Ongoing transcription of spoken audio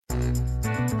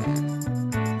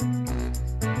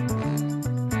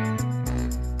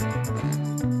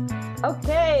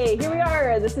Okay, here we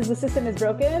are. This is The System is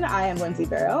Broken. I am Lindsey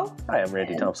Barrow. Hi, I'm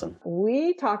Randy Thompson.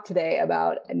 We talk today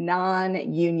about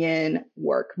non-union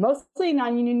work, mostly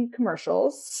non-union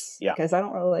commercials, because I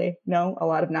don't really know a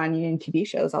lot of non-union TV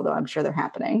shows, although I'm sure they're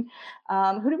happening.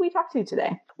 Who did we talk to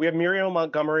today? We have Muriel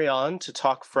Montgomery on to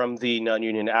talk from the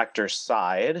non-union actor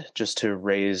side, just to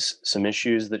raise some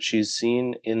issues that she's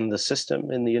seen in the system,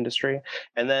 in the industry.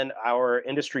 And then our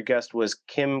industry guest was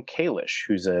Kim Kalish,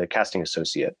 who's a casting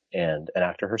associate and an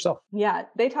actor herself. Yeah,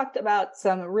 they talked about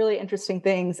some really interesting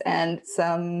things and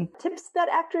some tips that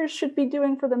actors should be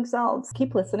doing for themselves.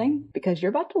 Keep listening because you're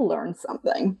about to learn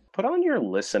something. Put on your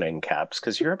listening caps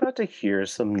because you're about to hear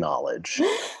some knowledge.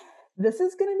 This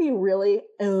is going to be really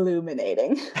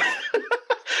illuminating.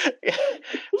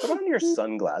 Put on your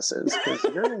sunglasses because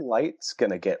your light's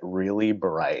going to get really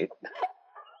bright.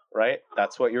 Right?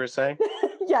 That's what you were saying?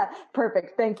 Yeah,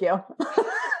 perfect. Thank you.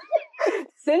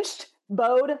 Cinched,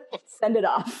 bowed, send it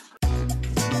off.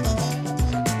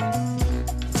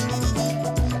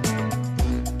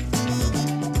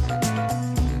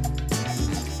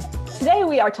 Today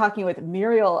we are talking with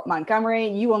Muriel Montgomery.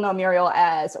 You will know Muriel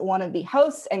as one of the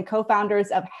hosts and co-founders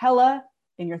of Hella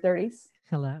in Your 30s.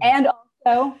 Hello. And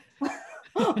also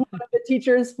one of the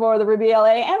teachers for the Ruby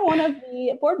LA and one of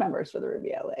the board members for the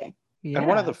Ruby LA. Yeah. And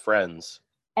one of the friends.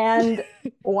 And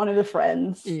one of the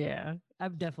friends. Yeah,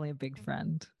 I'm definitely a big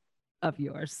friend of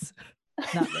yours,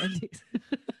 not Randy's.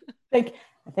 Thank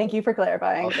you for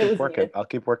clarifying. I'll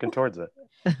keep working towards it.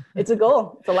 It's a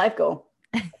goal. It's a life goal.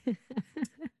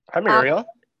 Hi, Muriel.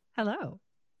 Hello.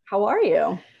 How are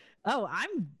you? Oh,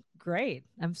 I'm great.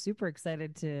 I'm super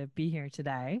excited to be here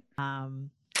today.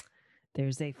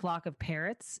 There's a flock of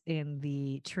parrots in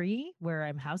the tree where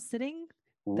I'm house sitting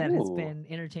that has been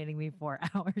entertaining me for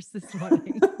hours this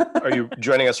morning. Are you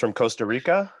joining us from Costa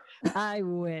Rica? I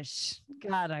wish.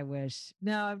 God, I wish.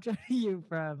 No, I'm joining you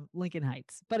from Lincoln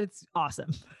Heights, but it's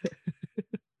awesome.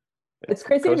 It's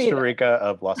crazy Costa to me. Costa Rica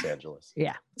of Los Angeles.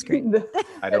 Yeah, it's great.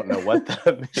 I don't know what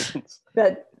that means.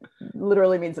 That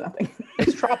literally means nothing.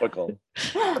 It's tropical.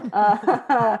 Well,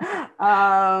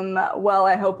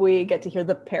 I hope we get to hear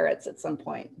the parrots at some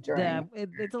point during. Yeah,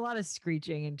 it's a lot of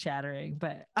screeching and chattering,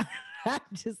 but I'm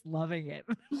just loving it.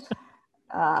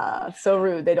 So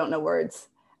rude. They don't know words.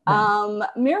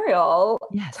 Muriel,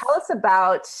 yes. Tell us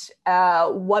about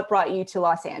what brought you to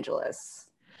Los Angeles.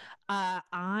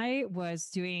 I was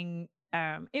doing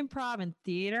improv and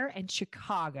theater in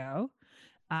Chicago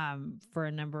for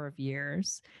a number of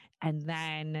years. And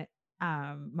then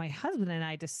my husband and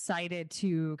I decided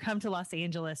to come to Los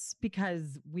Angeles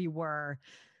because we were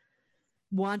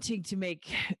wanting to make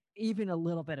even a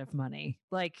little bit of money,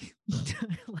 like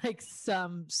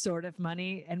some sort of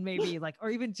money, and maybe or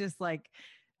even just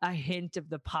a hint of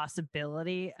the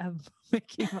possibility of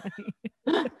making money.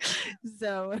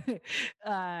 So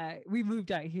we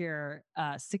moved out here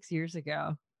 6 years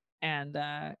ago, and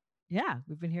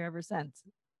we've been here ever since.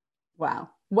 Wow.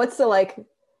 What do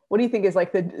you think is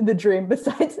the dream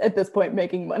besides at this point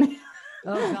making money?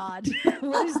 Oh God,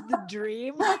 what is the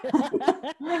dream? Well,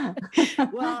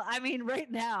 I mean,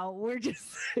 right now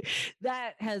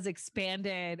that has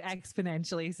expanded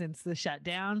exponentially since the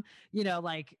shutdown.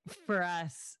 For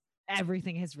us,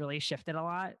 everything has really shifted a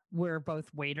lot. We're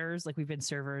both waiters, we've been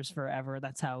servers forever.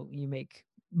 That's how you make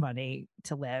money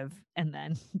to live, and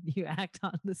then you act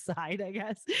on the side, I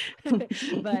guess.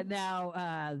 But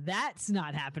now that's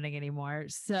not happening anymore.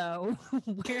 So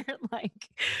we're I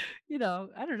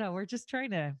don't know, we're just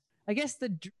trying to, I guess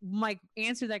my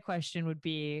answer to that question would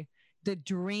be, the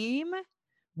dream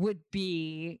would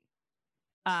be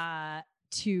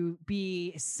to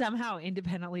be somehow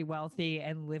independently wealthy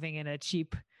and living in a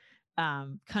cheap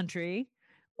country,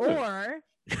 or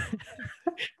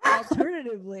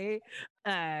alternatively,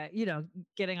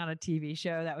 getting on a TV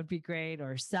show. That would be great.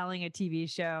 Or selling a TV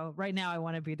show. Right now, I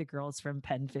want to be the girls from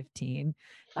Pen 15.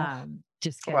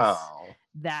 Just because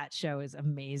that show is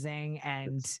amazing,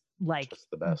 and it's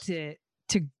the best.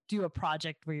 to do a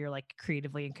project where you're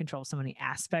creatively in control of so many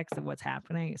aspects of what's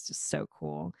happening. It's just so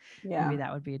cool. Yeah. Maybe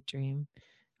that would be a dream.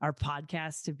 Our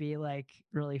podcast to be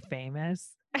really famous.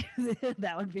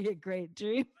 That would be a great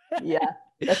dream. Yeah,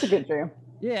 that's a good dream.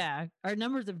 Yeah, our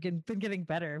numbers have been getting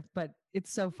better, but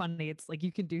it's so funny. It's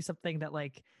you can do something that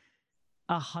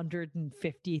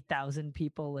 150,000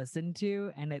 people listen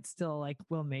to, and it still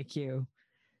will make you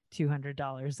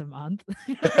 $200 a month.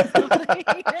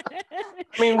 I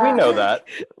mean, we know that.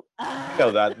 I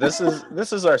know that this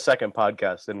is our second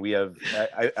podcast, and we have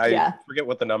I forget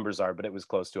what the numbers are, but it was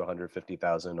close to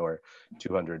 150,000 or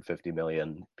 250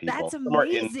 million people. That's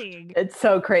amazing. It's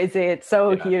so crazy. It's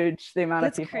so huge, the amount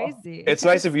of people. Crazy. It's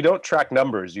nice if you don't track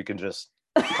numbers, you can just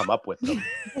come up with them.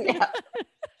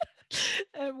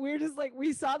 And we're just like,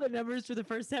 we saw the numbers for the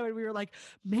first time and we were like,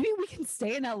 maybe we can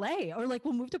stay in LA, or like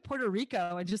we'll move to Puerto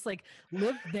Rico and just like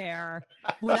live there,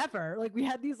 whatever. Like we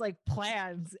had these like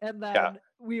plans, and then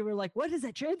we were like, what does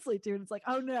that translate to? And it's like,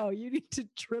 oh no, you need to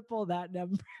triple that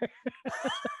number.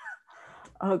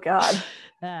 Oh God.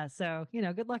 Yeah. So,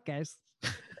 good luck, guys.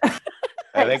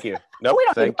 Thank you. Nope.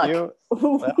 Thank you.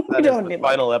 Well, that is the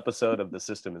final episode of The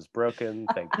System is Broken.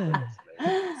 Thank you.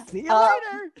 See you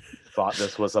later. Thought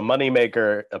this was a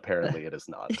moneymaker. Apparently it is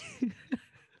not.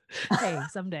 Hey,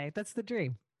 someday. That's the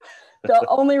dream. The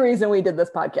only reason we did this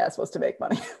podcast was to make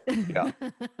money.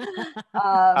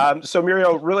 So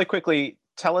Muriel, really quickly,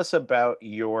 tell us about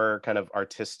your kind of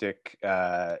artistic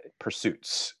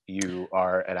pursuits. You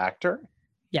are an actor?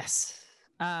 Yes.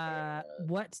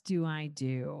 What do I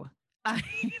do?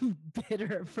 I'm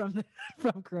bitter from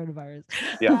coronavirus.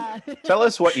 Yeah. Tell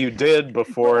us what you did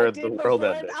before the world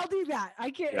ended. I'll do that. I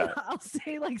can't. Yeah. I'll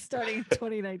say like starting in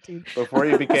 2019. Before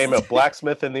you became a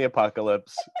blacksmith in the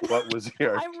apocalypse, what was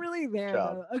your I'm really there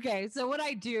job? Though. Okay, so what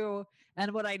I do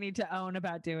and what I need to own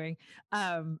about doing,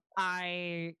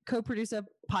 I co-produce a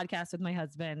podcast with my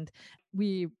husband.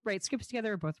 We write scripts together.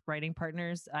 We're both writing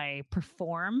partners. I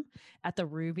perform at the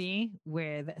Ruby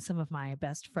with some of my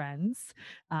best friends.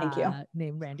 Thank you.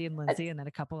 Named Randy and Lindsey, and then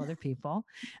a couple other people.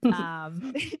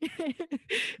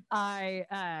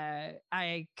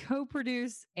 I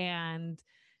co-produce and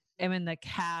am in the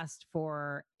cast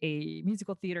for a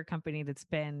musical theater company that's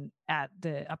been at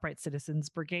the Upright Citizens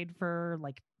Brigade for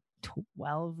like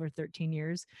 12 or 13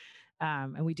 years.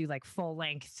 And we do like full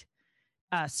length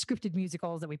scripted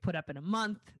musicals that we put up in a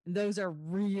month. Those are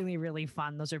really, really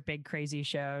fun. Those are big, crazy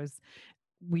shows.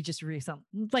 We just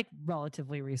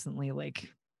relatively recently,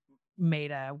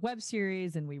 made a web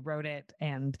series and we wrote it,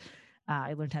 and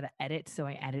I learned how to edit. So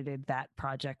I edited that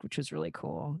project, which was really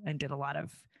cool, and did a lot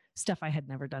of stuff I had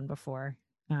never done before.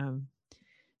 So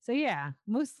yeah,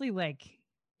 mostly like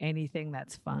anything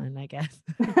that's fun, I guess.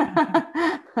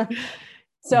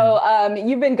 So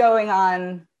you've been going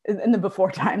on in the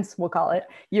before times, we'll call it.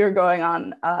 You're going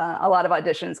on a lot of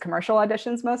auditions, commercial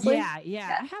auditions mostly.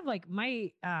 Yeah. I have like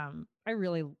I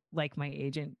really like my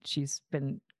agent. She's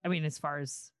been, as far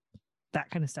as that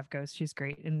kind of stuff goes, she's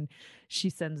great. And she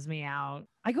sends me out.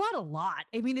 I go out a lot.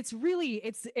 It's really,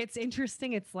 it's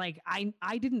interesting. It's like, I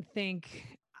didn't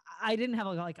have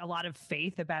a lot of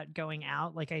faith about going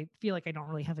out. Like, I feel like I don't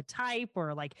really have a type,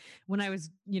 or like when I was,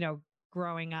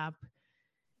 growing up,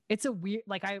 it's a weird,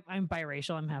 like I'm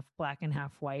biracial. I'm half black and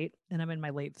half white, and I'm in my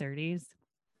late 30s.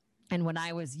 And when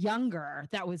I was younger,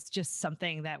 that was just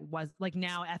something that was like,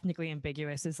 now ethnically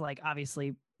ambiguous is like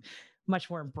obviously much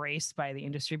more embraced by the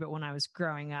industry. But when I was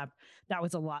growing up, that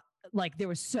was a lot, like there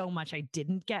was so much I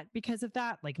didn't get because of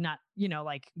that. Like not,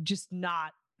 like just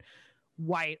not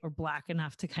white or black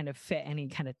enough to kind of fit any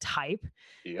kind of type.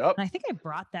 Yep. And I think I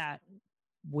brought that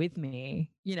with me,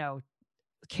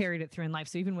 carried it through in life.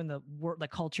 So even when the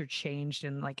culture changed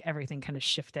and like everything kind of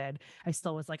shifted, I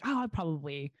still was like, oh, I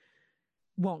probably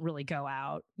won't really go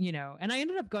out, and I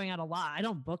ended up going out a lot. I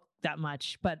don't book that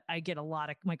much, but I get a lot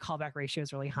of, my callback ratio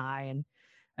is really high and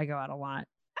I go out a lot.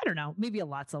 I don't know, maybe a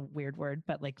lot's a weird word,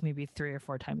 but like maybe 3 or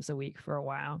 4 times a week for a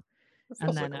while.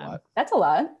 And then like a lot. That's a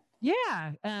lot.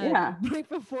 Yeah. Right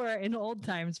before, in old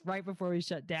times, right before we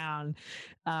shut down,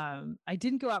 I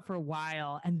didn't go out for a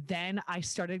while, and then I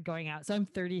started going out. So I'm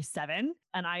 37,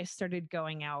 and I started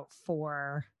going out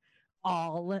for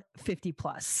all 50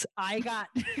 plus. I got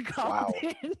called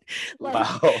in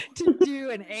to do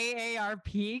an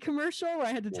AARP commercial where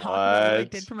I had to talk about what I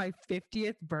did for my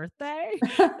 50th birthday.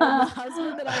 And the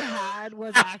husband that I had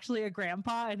was actually a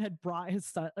grandpa and had brought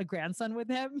his a grandson with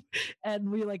him,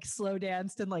 and we like slow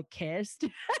danced and like kissed.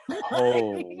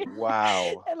 Oh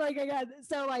wow. And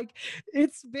like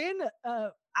it's been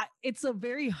it's a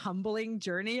very humbling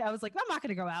journey. I was like, I'm not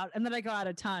gonna go out, and then I go out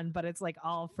a ton, but it's like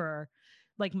all for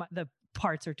like the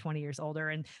parts are 20 years older,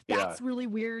 and that's really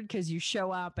weird because you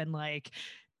show up and like,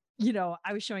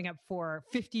 I was showing up for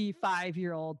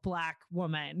 55-year-old black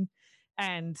woman,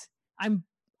 and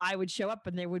I would show up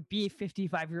and there would be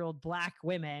 55-year-old black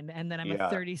women, and then I'm a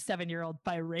 37-year-old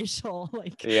biracial,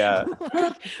 like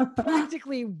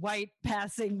practically white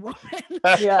passing woman.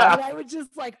 And I would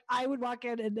just like, I would walk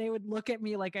in and they would look at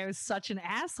me like I was such an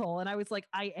asshole, and I was like,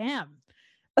 I am.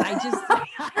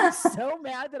 I'm so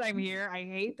mad that I'm here. I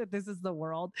hate that this is the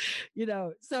world,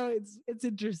 so it's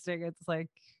interesting. It's like,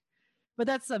 but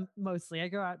that's mostly, I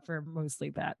go out for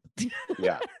mostly that.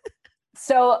 Yeah.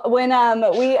 So when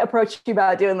we approached you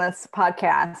about doing this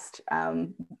podcast,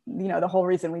 the whole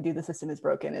reason we do The System is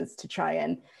Broken is to try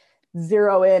and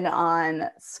zero in on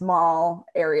small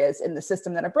areas in the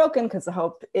system that are broken, because the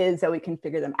hope is that we can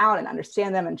figure them out and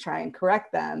understand them and try and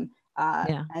correct them.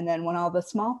 And then when all the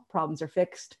small problems are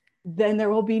fixed, then there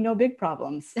will be no big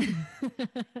problems.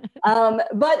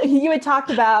 But you had talked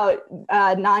about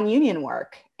non-union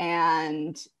work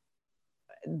and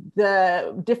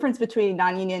the difference between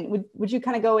non-union. Would you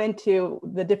kind of go into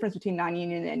the difference between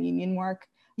non-union and union work?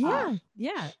 Yeah.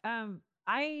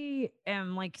 I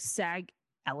am like SAG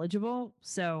eligible,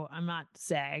 so I'm not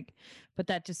SAG, but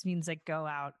that just means I go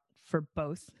out for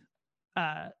both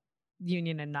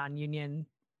union and non-union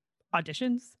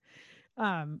auditions.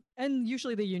 And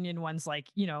usually the union ones, like,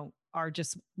 are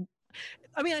just,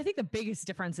 I mean, I think the biggest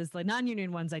difference is the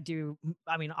non-union ones I do.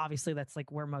 I mean, obviously that's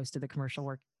like where most of the commercial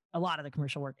work, a lot of the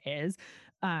commercial work is.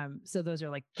 So those are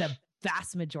like the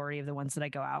vast majority of the ones that I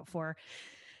go out for.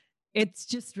 It's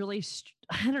just really,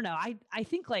 I don't know. I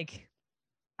think like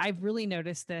I've really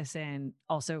noticed this in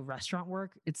also restaurant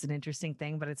work. It's an interesting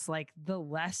thing, but it's like the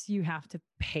less you have to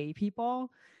pay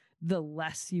people, the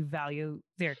less you value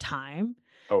their time.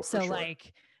 Oh, so for sure.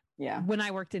 Like, when I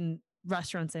worked in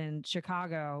restaurants in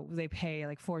Chicago, they pay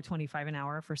like $4.25 an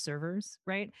hour for servers,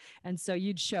 right? And so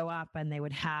you'd show up and they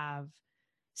would have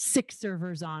 6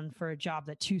 servers on for a job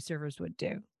that 2 servers would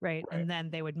do, right? And then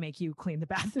they would make you clean the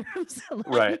bathrooms.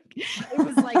 It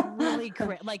was like really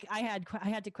like I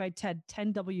had to quit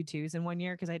 10 W-2s in 1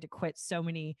 year because I had to quit so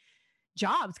many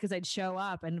jobs because I'd show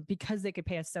up, and because they could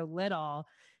pay us so little,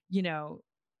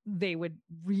 they would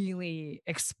really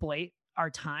exploit our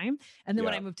time. And then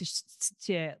when I moved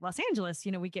to Los Angeles,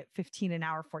 we get 15 an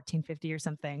hour, 14.50 or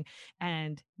something,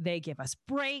 and they give us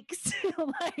breaks.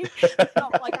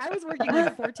 like I was working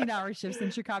like 14-hour shifts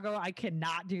in Chicago. I could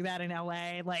not do that in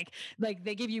LA. Like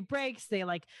they give you breaks. They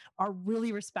like are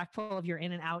really respectful of your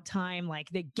in and out time. Like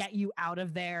they get you out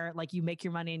of there. Like you make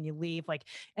your money and you leave. Like,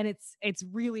 and it's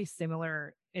really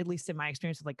similar, at least in my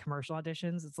experience with like commercial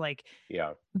auditions. It's like,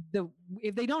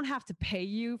 if they don't have to pay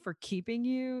you for keeping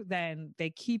you, then they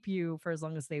keep you for as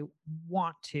long as they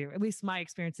want to. At least my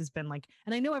experience has been like,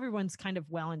 and I know everyone's kind of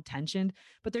well-intentioned,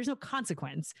 but there's no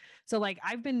consequence. So like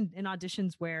I've been in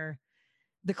auditions where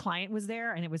the client was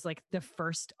there and it was like the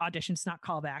first auditions, not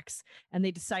callbacks. And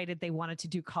they decided they wanted to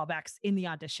do callbacks in the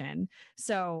audition.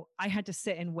 So I had to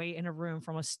sit and wait in a room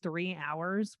for almost 3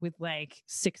 hours with like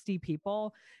 60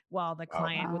 people while the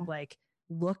client would like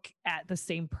look at the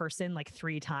same person like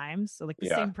 3 times. So like the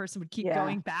same person would keep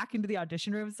going back into the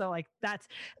audition room. So like, that's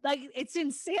like, it's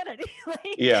insanity.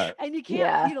 And you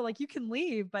can't, like you can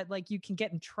leave, but like you can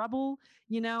get in trouble,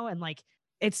 and like,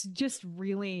 it's just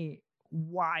really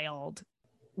wild.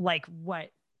 Like what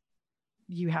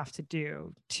you have to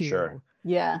do to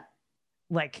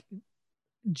like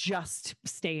just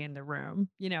stay in the room,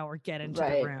 or get into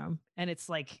the room. And it's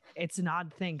like, it's an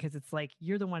odd thing because it's like,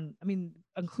 you're the one, I mean,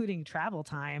 including travel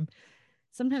time,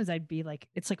 sometimes I'd be like,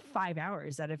 it's like 5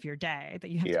 hours out of your day that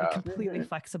you have to be completely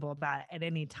flexible about at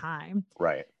any time.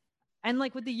 Right. And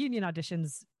like with the union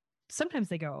auditions, sometimes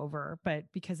they go over, but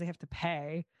because they have to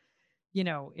pay,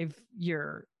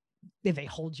 if they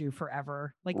hold you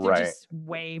forever, like they're just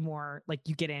way more like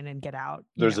you get in and get out.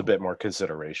 There's a bit more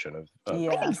consideration of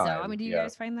I think so. I mean, do you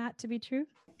guys find that to be true?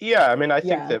 Yeah. I mean, I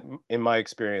think that in my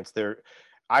experience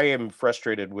I am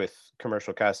frustrated with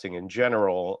commercial casting in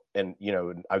general. And,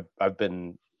 I've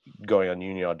been going on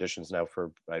union auditions now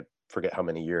for, I forget how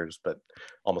many years, but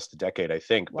almost a decade, I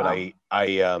think. Wow. But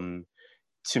I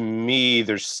to me,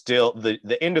 there's still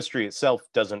the industry itself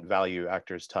doesn't value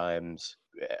actors' times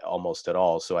almost at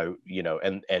all. So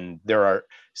and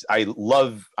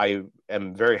I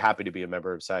am very happy to be a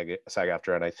member of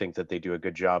SAG-AFTRA, and I think that they do a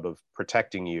good job of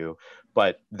protecting you,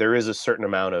 but there is a certain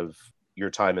amount of your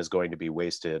time is going to be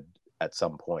wasted at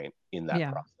some point in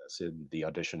that process, in the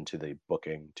audition to the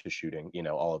booking to shooting,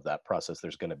 all of that process.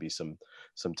 There's going to be some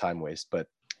time waste, but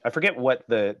I forget what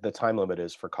the time limit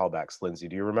is for callbacks. Lindsey,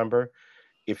 do you remember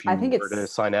if you were to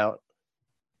sign out?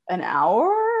 An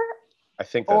hour? I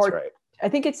think that's right. I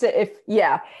think it's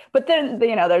but then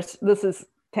this is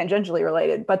tangentially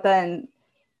related, but then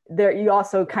there you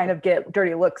also kind of get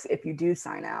dirty looks if you do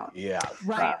sign out.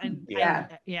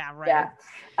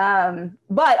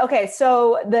 But okay,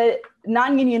 so the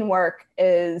non-union work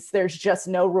is there's just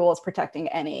no rules protecting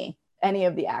any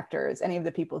of the actors, any of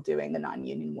the people doing the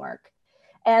non-union work.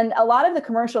 And a lot of the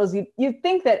commercials, you'd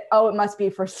think that, oh, it must be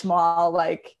for small,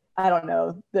 like, I don't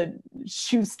know, the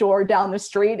shoe store down the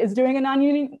street is doing a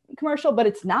non-union commercial, but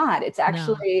it's not. It's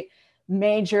actually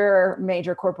major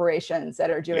corporations that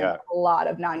are doing a lot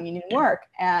of non-union work.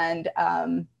 And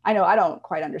I know I don't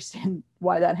quite understand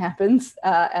why that happens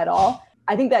at all.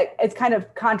 I think that it's kind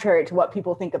of contrary to what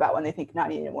people think about when they think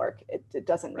non-union work. It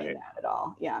doesn't mean that at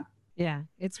all. Yeah. Yeah,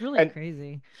 it's really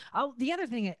crazy. Oh, the other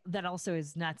thing that also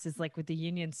is nuts is like with the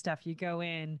union stuff, you go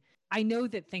in, I know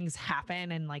that things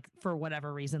happen and like for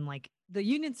whatever reason, like the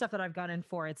union stuff that I've gone in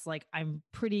for, it's like I'm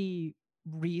pretty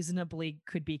reasonably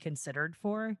could be considered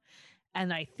for.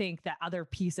 And I think that other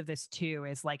piece of this too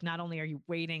is like, not only are you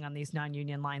waiting on these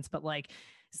non-union lines, but like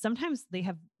sometimes they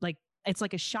have like, it's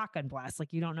like a shotgun blast.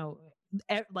 Like you don't know,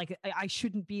 like I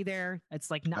shouldn't be there.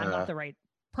 It's like I'm not the right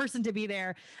person to be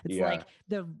there. It's like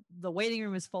the waiting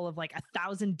room is full of like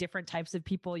 1,000 different types of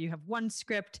people. You have one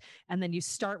script and then you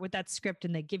start with that script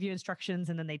and they give you instructions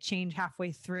and then they change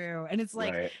halfway through. And it's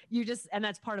like, you just, and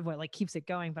that's part of what like keeps it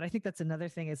going. But I think that's another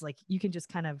thing is like, you can just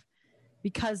kind of,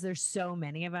 because there's so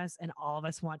many of us and all of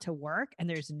us want to work and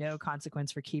there's no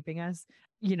consequence for keeping us,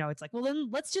 you know, it's like, well, then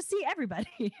let's just see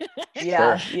everybody.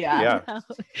 Yeah.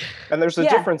 And there's a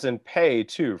difference in pay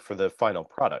too for the final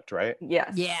product, right?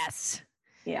 Yes.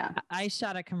 Yeah. I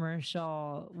shot a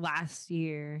commercial last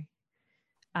year.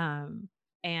 And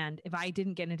if I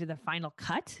didn't get into the final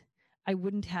cut, I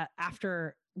wouldn't have,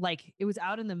 after like, it was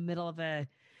out in the middle of a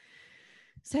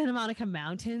Santa Monica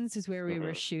Mountains is where we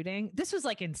were shooting. This was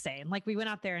like insane. Like we went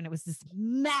out there and it was this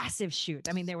massive shoot.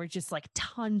 I mean, there were just like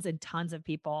tons and tons of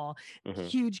people,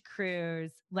 huge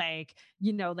crews. Like,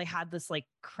 you know, they had this like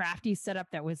crafty setup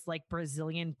that was like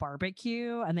Brazilian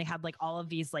barbecue. And they had like all of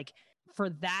these, like for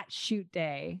that shoot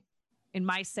day in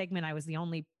my segment, I was the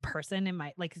only person in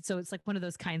my, like, so it's like one of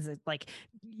those kinds of like,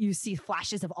 you see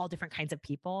flashes of all different kinds of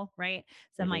people. Right.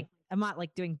 So I'm like, I'm not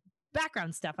like doing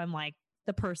background stuff. I'm like,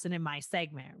 the person in my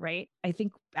segment, right? I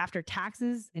think after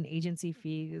taxes and agency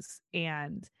fees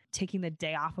and taking the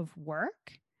day off of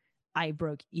work, I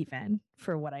broke even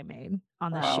for what I made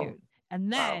on the shoot.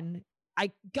 And then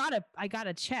I got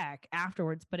a check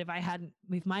afterwards, but if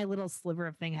my little sliver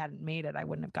of thing hadn't made it, I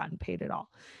wouldn't have gotten paid at all.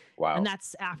 Wow. And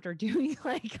that's after doing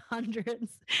like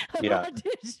hundreds of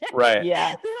auditions. Right.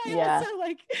 Yeah. Also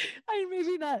like, I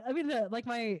maybe not, I mean, like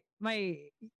my,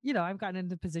 you know, I've gotten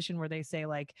into the position where they say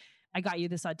like, I got you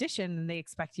this audition and they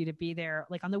expect you to be there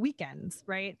like on the weekends.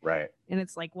 Right. Right. And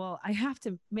it's like, well, I have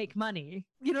to make money.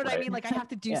 You know what I mean? Like I have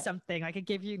to do something. I could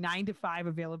give you 9 to 5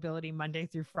 availability Monday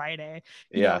through Friday.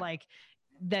 You know, like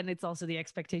then it's also the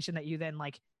expectation that you then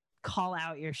like call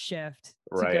out your shift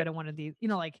to go to one of these, you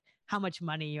know, like how much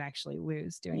money you actually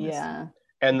lose doing this.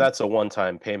 And that's a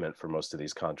one-time payment for most of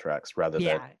these contracts rather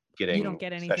than getting you don't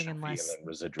get anything unless and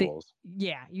then residuals.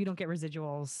 You don't get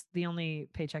residuals. The only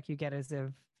paycheck you get is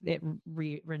if it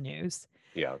renews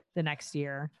the next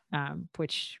year,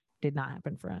 which did not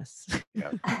happen for us.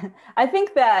 I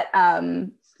think that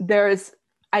there's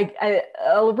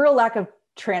a real lack of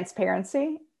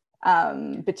transparency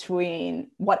between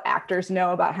what actors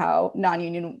know about how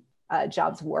non-union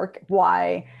jobs work,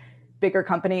 why bigger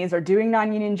companies are doing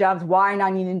non-union jobs, why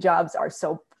non-union jobs are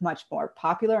so much more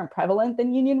popular and prevalent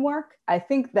than union work. I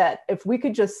think that if we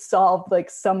could just solve like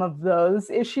some of those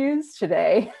issues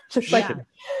today, just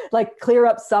like clear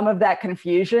up some of that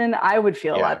confusion, I would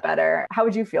feel a lot better. How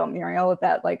would you feel, Muriel, if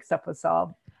that like stuff was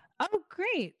solved? Oh,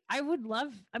 great. I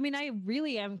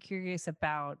really am curious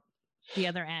about the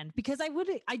other end because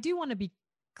I do want to be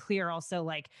clear also,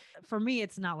 like for me,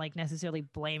 it's not like necessarily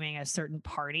blaming a certain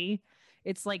party.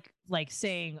 It's like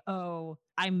saying, oh,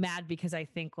 I'm mad because I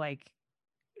think like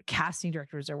casting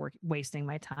directors are wasting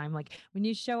my time. Like when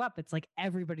you show up, it's like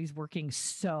everybody's working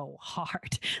so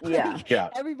hard.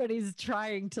 Everybody's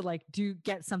trying to like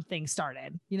get something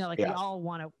started. You know, like we all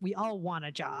want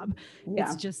a job.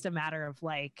 It's just a matter of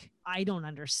like, I don't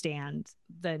understand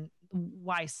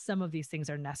why some of these things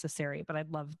are necessary, but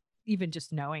I'd love even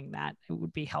just knowing that it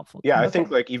would be helpful. I think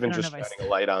like even just shining a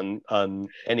light on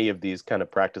any of these kind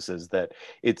of practices, that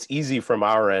it's easy from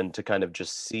our end to kind of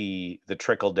just see the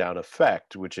trickle down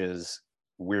effect, which is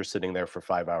we're sitting there for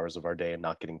 5 hours of our day and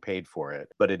not getting paid for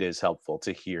it. But it is helpful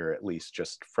to hear, at least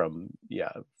just from,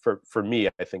 for me,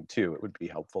 I think too, it would be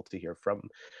helpful to hear from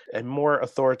a more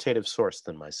authoritative source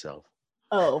than myself.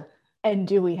 Oh, and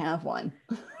do we have one?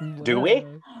 Do we?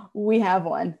 We have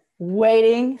one.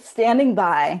 Waiting, standing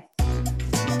by.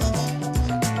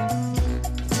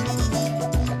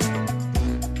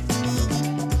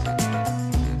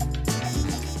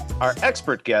 Our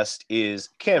expert guest is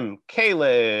Kim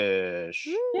Kalish.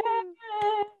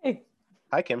 Yay!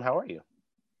 Hi, Kim. How are you?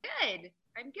 Good.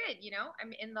 I'm good. You know,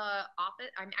 I'm in the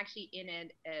office. I'm actually in an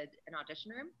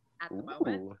audition room at the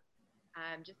moment.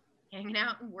 I'm just hanging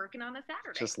out and working on a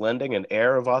Saturday. Just lending an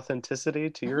air of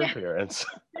authenticity to your appearance.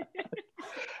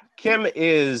 Kim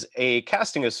is a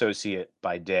casting associate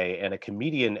by day and a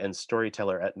comedian and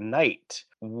storyteller at night.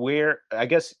 Where, I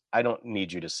guess I don't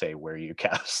need you to say where you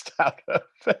cast out of,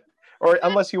 or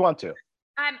unless you want to.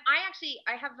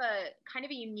 I have a kind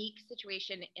of a unique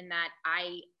situation in that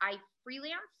I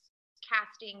freelance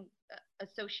casting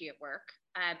associate work,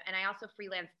 and I also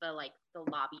freelance the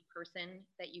lobby person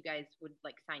that you guys would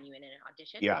like sign you in an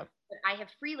audition. Yeah. But I have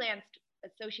freelanced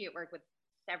associate work with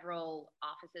several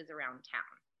offices around town.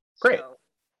 Great. So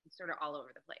I'm sort of all over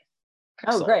the place.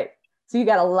 Excellent. Oh, great. So you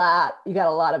got a lot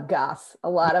of goss, a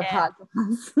lot of hot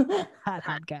goss.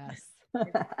 hot goss.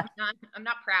 I'm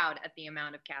not proud at the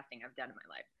amount of casting I've done in my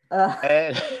life.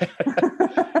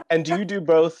 And do you do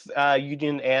both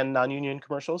union and non-union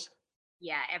commercials?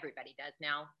 Yeah, everybody does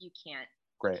now. You can't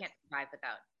survive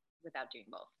without doing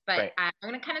both. But I'm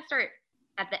going to kind of start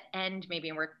at the end maybe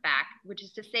and work back, which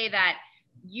is to say that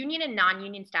union and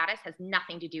non-union status has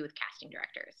nothing to do with casting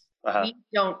directors. We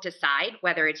don't decide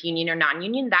whether it's union or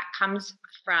non-union. That comes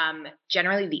from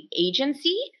generally the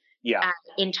agency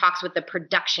in talks with the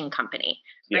production company,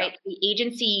 right? The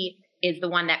agency is the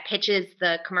one that pitches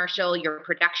the commercial, your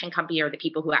production company are the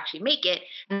people who actually make it.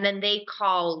 And then they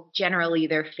call generally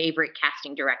their favorite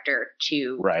casting director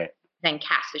to then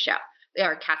cast the show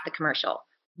or cast the commercial.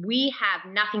 We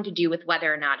have nothing to do with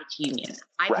whether or not it's union.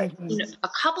 I've seen a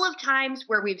couple of times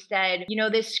where we've said, you know,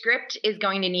 this script is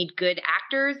going to need good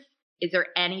actors. Is there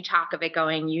any talk of it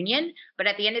going union? But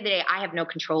at the end of the day, I have no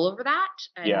control over that.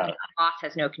 And my boss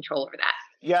has no control over that.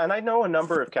 Yeah, and I know a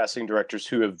number of casting directors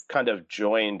who have kind of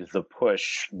joined the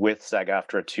push with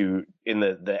SAG-AFTRA in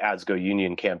the Ads Go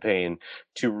Union campaign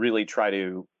to really try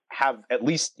to have at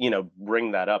least, you know,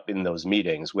 bring that up in those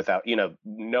meetings without, you know,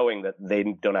 knowing that they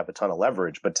don't have a ton of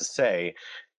leverage, but to say,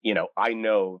 you know, I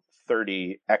know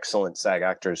 30 excellent SAG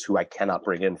actors who I cannot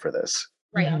bring in for this.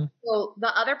 Right. Mm-hmm. So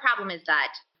the other problem is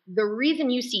that the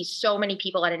reason you see so many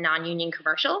people at a non-union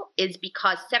commercial is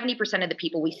because 70% of the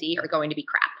people we see are going to be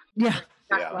crap. Yeah.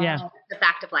 That's the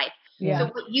fact of life. Yeah. So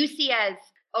what you see as,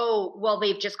 oh, well,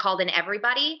 they've just called in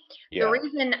everybody. Yeah. The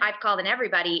reason I've called in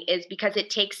everybody is because it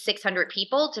takes 600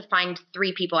 people to find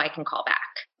 3 people I can call back.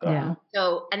 Yeah.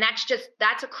 So, and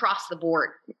that's across the board.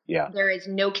 Yeah. There is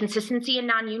no consistency in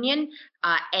non-union.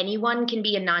 Anyone can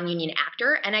be a non-union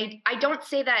actor. And I don't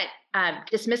say that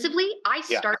dismissively. I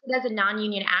started as a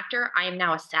non-union actor. I am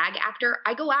now a SAG actor.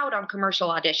 I go out on commercial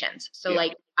auditions. So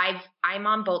like I'm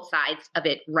on both sides of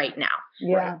it right now.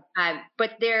 Yeah.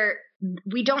 But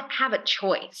we don't have a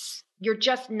choice. You're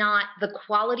just not, the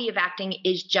quality of acting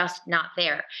is just not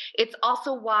there. It's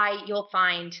also why you'll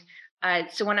find,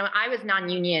 so when I was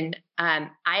non-union, I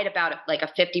had about like a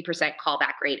 50%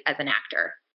 callback rate as an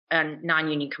actor on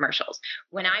non-union commercials.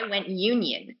 When I went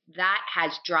union, that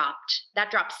dropped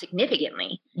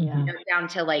significantly, down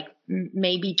to like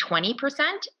maybe 20%.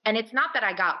 And it's not that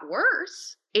I got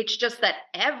worse. It's just that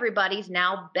everybody's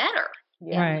now better.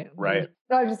 Yeah. Right.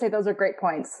 So I would just say those are great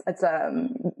points. It's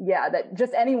that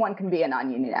just anyone can be a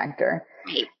non-union actor.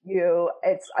 Right.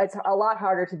 It's a lot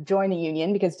harder to join a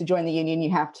union because to join the union you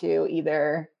have to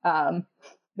either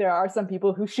there are some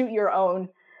people who shoot your own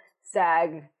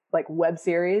SAG like web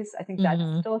series. I think that's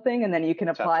still a thing, and then you can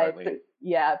apply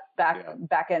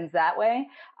back ends that way.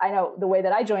 I know the way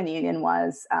that I joined the union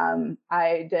was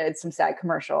I did some SAG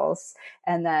commercials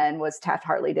and then was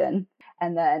Taft-Hartley'd in,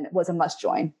 and then was a must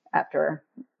join after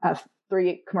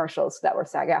 3 commercials that were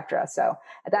SAG-AFTRA. So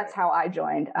that's how I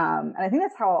joined. And I think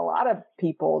that's how a lot of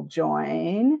people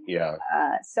join. Yeah.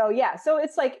 So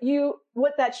it's like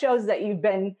what that shows is that you've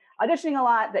been auditioning a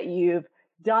lot, that you've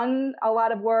done a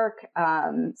lot of work.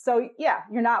 So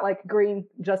you're not like green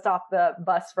just off the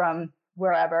bus from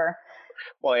wherever.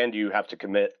 Well, and you have to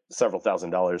commit several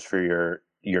 $1,000s for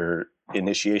your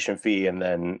initiation fee, and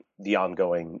then the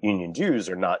ongoing union dues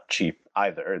are not cheap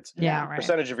either. It's a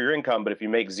percentage of your income, but if you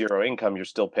make 0 income, you're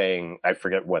still paying, I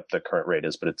forget what the current rate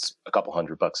is, but it's a couple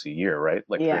 $100 a year, right?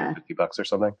 Like $350 or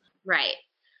something. Right.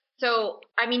 So,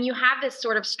 I mean, you have this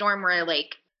sort of storm where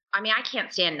I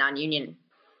can't stand non-union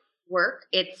work.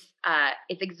 It's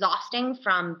exhausting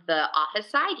from the office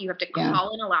side. You have to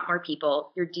call in a lot more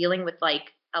people. You're dealing with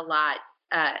like a lot.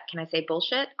 Can I say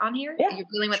bullshit on here? Yeah, you're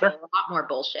dealing with a lot more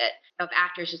bullshit of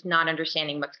actors just not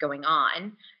understanding what's going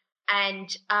on. And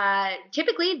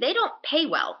typically they don't pay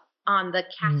well on the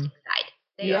casting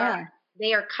side.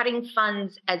 They are cutting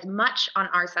funds as much on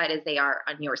our side as they are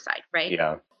on your side, right?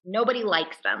 Yeah. Nobody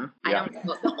likes them. I don't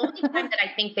know. The only time that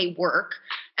I think they work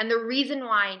And the reason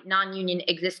why non-union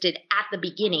existed at the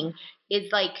beginning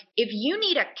is like, if you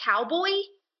need a cowboy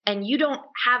and you don't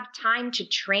have time to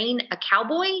train a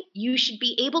cowboy, you should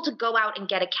be able to go out and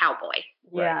get a cowboy.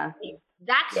 Yeah.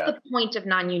 That's the point of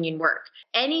non-union work.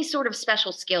 Any sort of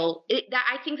special skill,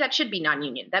 I think that should be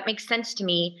non-union. That makes sense to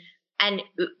me. And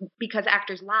because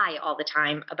actors lie all the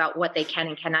time about what they can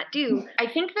and cannot do, I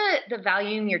think the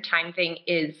valuing your time thing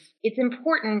it's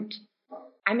important.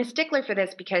 I'm a stickler for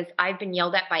this because I've been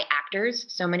yelled at by actors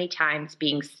so many times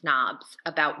being snobs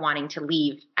about wanting to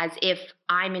leave, as if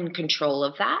I'm in control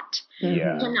of that.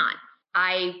 Yeah. I'm not.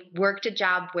 I worked a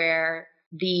job where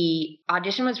the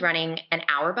audition was running an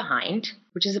hour behind,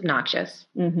 which is obnoxious.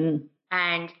 Mm-hmm.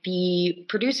 And the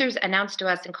producers announced to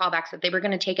us in callbacks that they were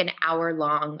going to take an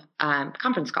hour-long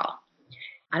conference call.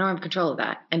 I don't have control of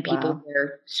that. And people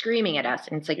were screaming at us.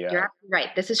 And it's like, you're absolutely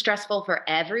right. This is stressful for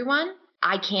everyone.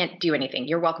 I can't do anything.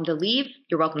 You're welcome to leave.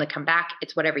 You're welcome to come back.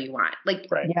 It's whatever you want. Like,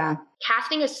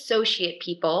 casting associate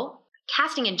people,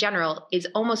 casting in general is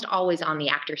almost always on the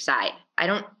actor side. I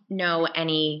don't know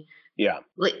any... Yeah.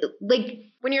 Like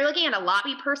when you're looking at a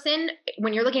lobby person,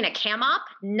 when you're looking at cam op,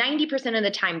 90% of the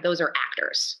time, those are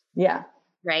actors. Yeah.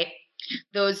 Right.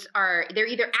 They're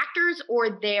either actors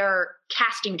or they're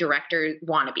casting director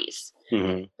wannabes.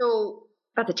 Mm-hmm. So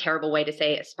that's a terrible way to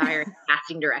say aspiring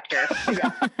casting director.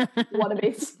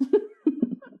 Wannabes.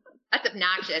 That's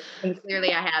obnoxious. And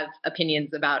clearly I have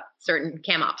opinions about certain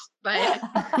cam ops, but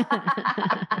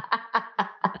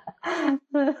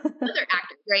those are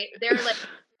actors, right? They're like,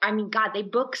 I mean, God, they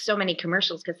book so many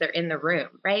commercials because they're in the room,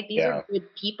 right? These are good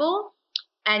people.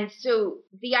 And so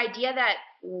the idea that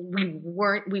we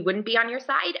wouldn't be on your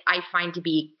side, I find to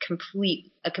be a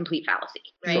complete fallacy,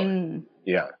 right? Mm.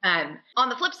 Yeah. On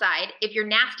the flip side, if you're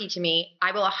nasty to me,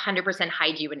 I will 100%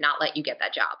 hide you and not let you get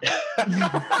that job.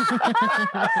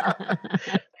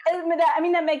 I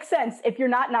mean, that makes sense. If you're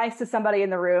not nice to somebody in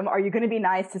the room, are you going to be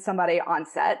nice to somebody on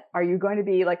set? Are you going to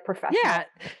be like professional? Yeah.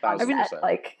 I mean,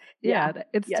 like,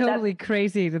 it's totally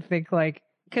crazy to think like,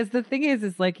 because the thing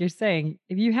is like you're saying,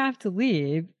 if you have to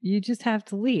leave, you just have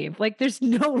to leave. Like, there's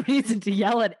no reason to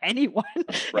yell at anyone.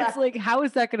 Right. It's like, how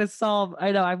is that going to solve?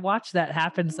 I know I've watched that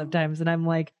happen sometimes, and I'm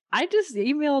like, I just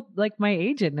emailed like my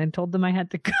agent and told them I had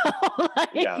to go.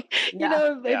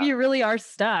 If you really are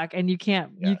stuck and you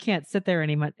can't sit there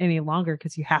any longer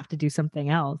because you have to do something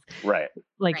else. Right.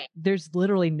 Like, there's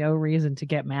literally no reason to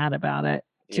get mad about it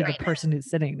to the person who's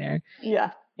sitting there.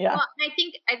 Yeah. Yeah. Well, I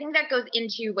think that goes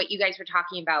into what you guys were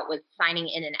talking about with signing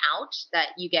in and out, that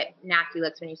you get nasty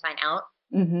looks when you sign out.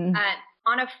 Mm-hmm.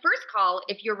 On a first call,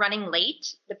 if you're running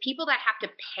late, the people that have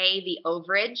to pay the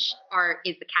overage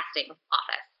is the casting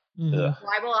office. Mm-hmm. So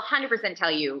I will 100% tell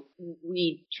you,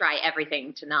 we try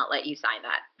everything to not let you sign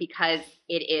that because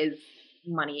it is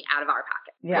money out of our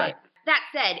pocket. Yeah. Right? That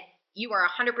said, you are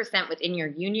 100% within your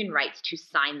union rights to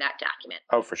sign that document.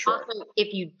 Oh, for sure. Also,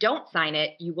 if you don't sign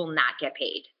it, you will not get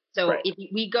paid. So if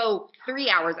we go 3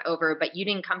 hours over, but you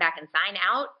didn't come back and sign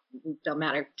out, don't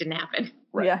matter. Didn't happen.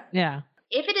 Right. Yeah. Yeah.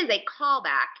 If it is a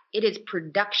callback, it is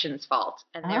production's fault,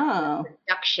 and therefore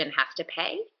production has to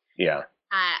pay. Yeah.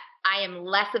 I am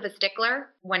less of a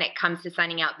stickler when it comes to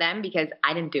signing out them because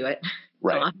I didn't do it.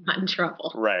 Right. So I'm not in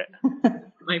trouble. Right.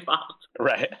 My fault.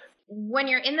 Right. When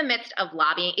you're in the midst of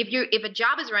lobbying, if a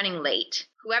job is running late,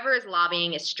 whoever is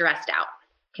lobbying is stressed out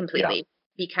completely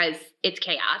because it's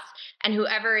chaos. And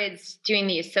whoever is doing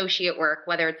the associate work,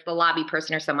 whether it's the lobby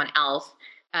person or someone else,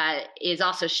 is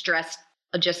also stressed,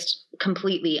 just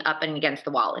completely up and against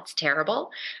the wall. It's terrible.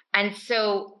 And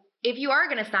so if you are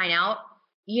going to sign out,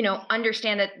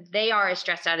 understand that they are as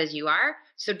stressed out as you are.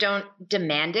 So don't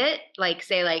demand it. Like,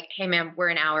 say like, hey, ma'am, we're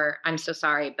an hour. I'm so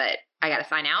sorry, but I got to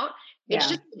sign out. It's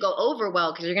just to go over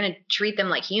well because you're going to treat them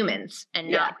like humans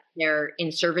and not they're in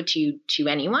servitude to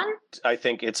anyone. I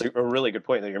think it's a really good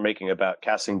point that you're making about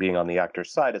casting being on the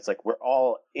actor's side. It's like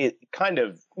it kind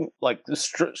of like the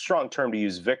strong term to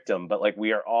use victim, but like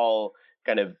we are all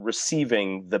kind of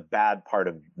receiving the bad part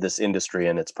of this industry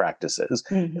and its practices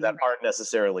that aren't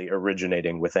necessarily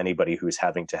originating with anybody who's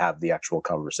having to have the actual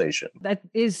conversation. That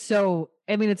is so,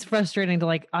 I mean, it's frustrating to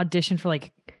like audition for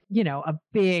like, a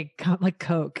big like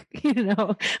Coke,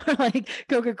 or like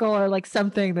Coca-Cola or like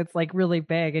something that's like really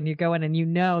big, and you go in and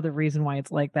the reason why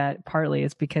it's like that partly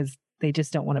is because they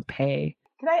just don't want to pay.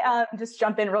 Can I just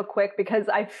jump in real quick? Because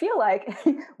I feel like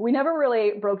we never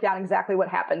really broke down exactly what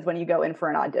happens when you go in for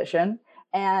an audition.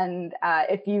 And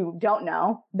if you don't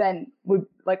know, then we've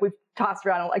tossed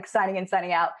around like signing in,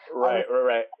 signing out. Right.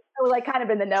 like kind of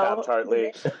in the know.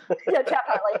 Taft-Hartley. Yeah,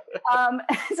 Taft-Hartley.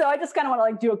 So I just kind of want to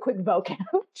like do a quick vocab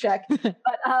check. But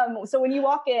so when you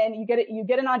walk in, you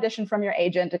get an audition from your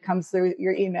agent. It comes through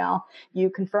your email. You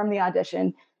confirm the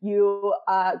audition. You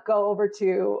go over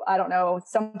to, I don't know,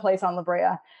 someplace on La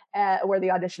Brea where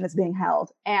the audition is being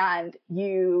held, and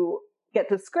you get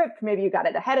the script. Maybe you got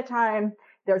it ahead of time.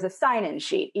 There's a sign-in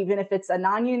sheet. Even if it's a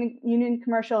non-union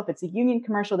commercial, if it's a union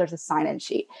commercial, there's a sign-in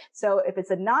sheet. So if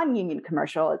it's a non-union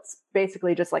commercial, it's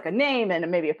basically just like a name and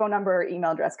maybe a phone number,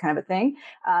 email address kind of a thing.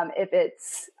 If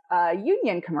it's a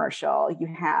union commercial, you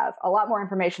have a lot more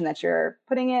information that you're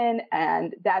putting in,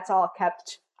 and that's all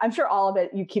kept. I'm sure all of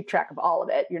it, you keep track of all of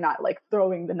it. You're not like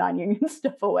throwing the non-union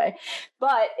stuff away,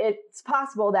 but it's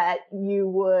possible that you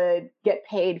would get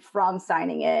paid from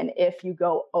signing in if you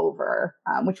go over,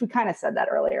 which we kind of said that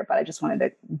earlier, but I just wanted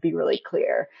to be really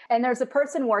clear. And there's a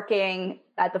person working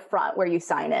at the front where you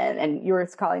sign in, and you were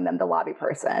calling them the lobby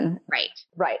person. Right.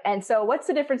 Right. And so what's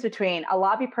the difference between a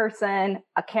lobby person,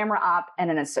 a camera op, and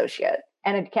an associate?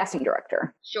 And a casting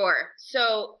director? Sure.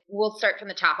 So we'll start from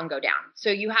the top and go down. So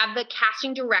you have the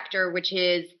casting director, which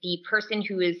is the person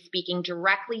who is speaking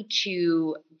directly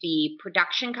to the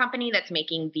production company that's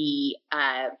making the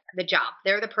job.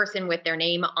 They're the person with their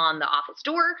name on the office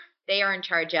door. They are in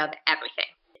charge of everything.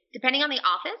 Depending on the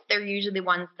office, they're usually the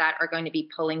ones that are going to be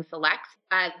pulling selects.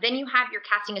 Then you have your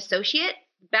casting associate.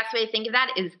 Best way to think of that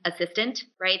is assistant,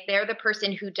 right? They're the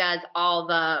person who does all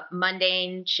the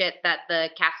mundane shit that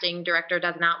the casting director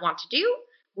does not want to do,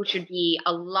 which would be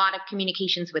a lot of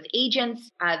communications with agents.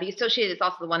 The associate is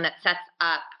also the one that sets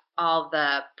up all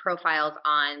the profiles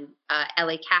on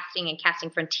LA Casting and Casting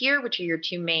Frontier, which are your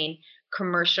two main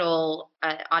commercial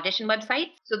audition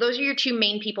websites. So those are your two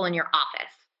main people in your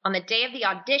office. On the day of the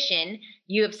audition,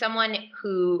 you have someone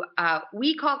who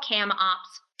we call cam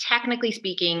ops. Technically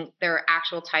speaking, their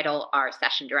actual title are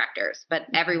session directors, but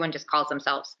everyone just calls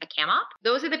themselves a cam op.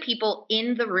 Those are the people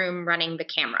in the room running the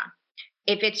camera.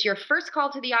 If it's your first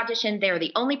call to the audition, they're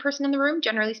the only person in the room,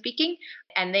 generally speaking,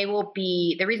 and they will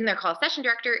be, the reason they're called session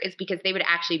director is because they would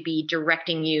actually be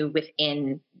directing you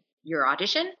within your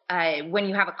audition. When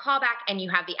you have a callback and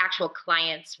you have the actual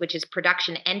clients, which is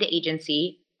production and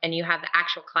agency, and you have the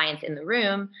actual clients in the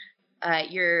room,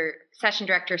 your session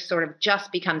director sort of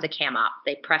just becomes a cam op.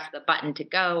 They press the button to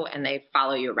go and they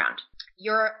follow you around.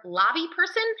 Your lobby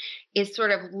person is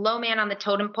sort of low man on the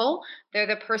totem pole. They're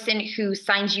the person who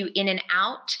signs you in and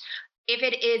out. If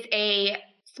it is a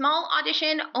small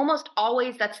audition, almost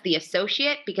always that's the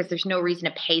associate, because there's no reason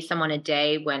to pay someone a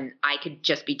day when I could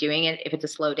just be doing it if it's a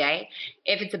slow day.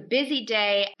 If it's a busy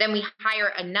day, then we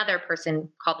hire another person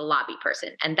called the lobby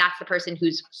person. And that's the person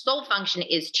whose sole function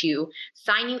is to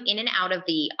sign you in and out of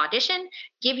the audition,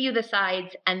 give you the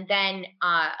sides, and then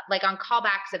like on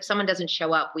callbacks, if someone doesn't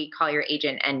show up, we call your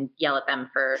agent and yell at them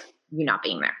for you not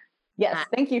being there. Yes,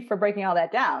 thank you for breaking all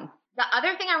that down. The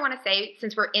other thing I want to say,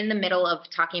 since we're in the middle of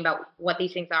talking about what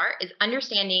these things are, is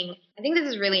understanding, I think this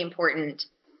is really important,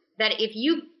 that if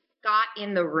you got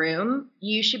in the room,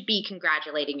 you should be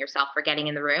congratulating yourself for getting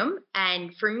in the room.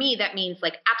 And for me, that means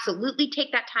like absolutely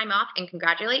take that time off and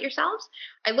congratulate yourselves.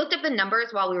 I looked up the numbers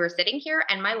while we were sitting here,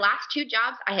 and my last two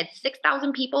jobs, I had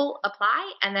 6,000 people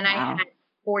apply, and then I had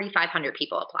 4,500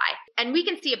 people apply. And we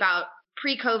can see about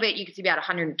pre-COVID, you could see about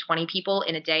 120 people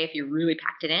in a day if you really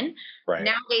packed it in. Right.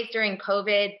 Nowadays, during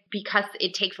COVID, because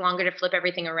it takes longer to flip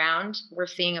everything around, we're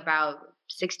seeing about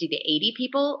 60 to 80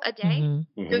 people a day.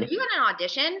 Mm-hmm. So if you got an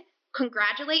audition,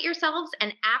 congratulate yourselves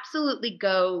and absolutely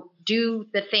go do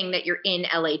the thing that you're in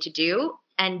LA to do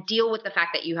and deal with the fact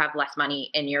that you have less money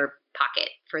in your pocket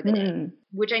for the day,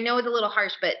 which I know is a little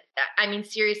harsh, but I mean,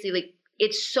 seriously, like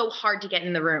it's so hard to get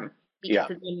in the room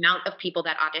because of the amount of people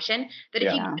that audition, that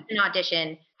if you get an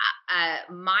audition,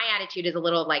 my attitude is a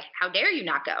little like, how dare you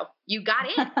not go? You got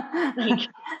in. Like,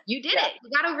 you did it. You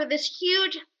got over this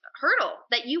huge hurdle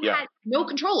that you had no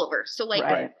control over. So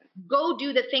like, go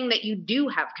do the thing that you do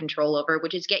have control over,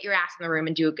 which is get your ass in the room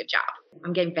and do a good job.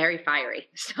 I'm getting very fiery.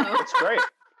 So it's great.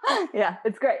 Yeah,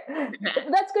 it's great.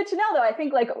 That's good to know, though. I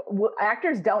think like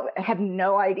actors have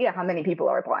no idea how many people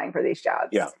are applying for these jobs.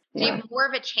 Yeah. So you have more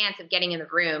of a chance of getting in the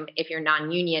room if you're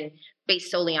non-union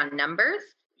based solely on numbers.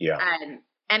 Yeah.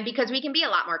 And because we can be a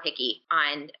lot more picky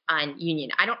on union.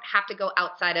 I don't have to go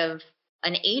outside of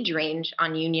an age range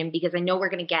on union because I know we're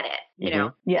going to get it, you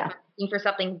know? Yeah. If I'm looking for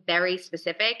something very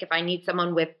specific, if I need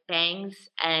someone with bangs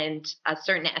and a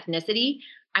certain ethnicity,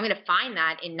 I'm going to find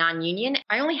that in non-union.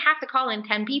 I only have to call in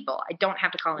 10 people. I don't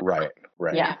have to call in 100.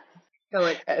 Right. Yeah. So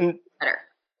it's better.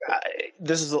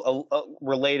 This is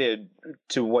related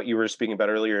to what you were speaking about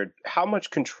earlier. How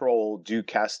much control do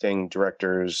casting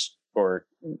directors or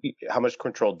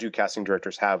control do casting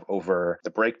directors have over the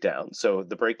breakdown? So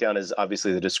the breakdown is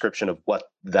obviously the description of what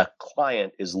the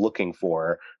client is looking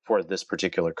for this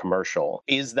particular commercial.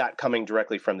 Is that coming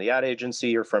directly from the ad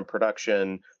agency or from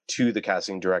production to the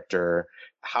casting director?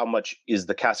 How much is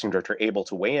the casting director able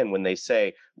to weigh in when they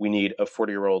say, we need a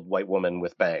 40-year-old white woman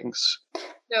with bangs?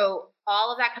 So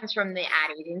all of that comes from the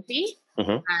ad agency.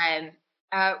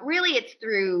 Really,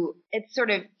 it's sort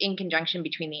of in conjunction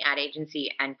between the ad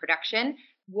agency and production.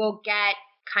 We'll get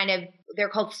they're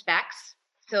called specs.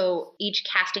 So each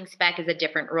casting spec is a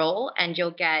different role, and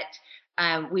you'll get,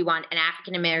 we want an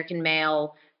African-American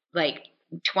male, like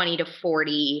 20 to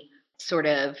 40, sort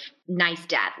of nice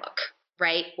dad look,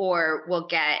 right? Or we'll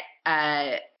get,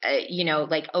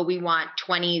 we want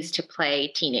 20s to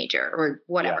play teenager or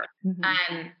whatever.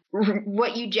 Yeah.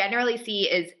 What you generally see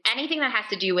is anything that has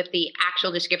to do with the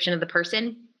actual description of the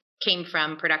person came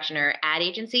from production or ad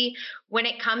agency. When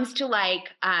it comes to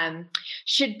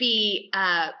should be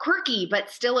quirky but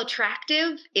still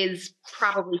attractive is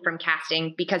probably from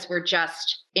casting, because we're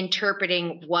just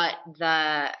interpreting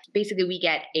basically we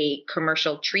get a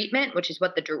commercial treatment, which is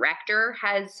what the director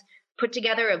has put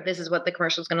together of this is what the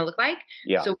commercial is going to look like.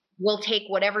 Yeah. So we'll take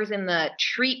whatever's in the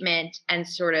treatment and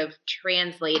sort of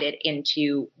translate it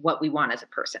into what we want as a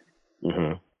person.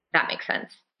 Mm-hmm. That makes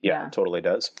sense. Yeah, it totally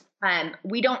does.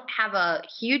 We don't have a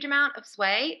huge amount of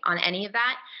sway on any of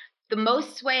that. The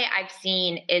most sway I've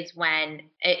seen is when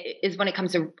it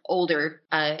comes to older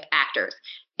actors.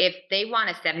 If they want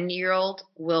a 70-year-old,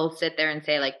 we'll sit there and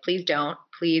say, please don't.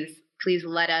 Please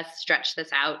let us stretch this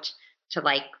out to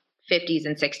 50s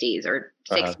and 60s or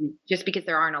 60s, just because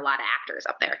there aren't a lot of actors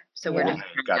up there. So we're just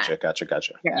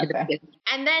Gotcha. Yeah, okay.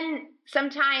 And then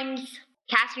sometimes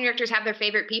casting directors have their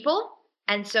favorite people.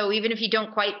 And so even if you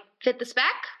don't quite fit the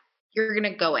spec, you're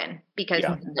going to go in because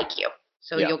they like you.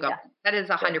 So you'll go. That is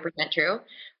 100% true.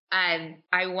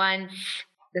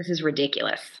 This is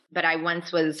ridiculous, but I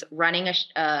once was running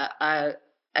a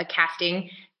casting,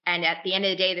 and at the end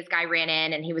of the day, this guy ran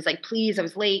in and he was like, please, I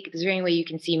was late. Is there any way you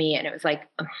can see me? And it was like,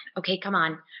 okay, come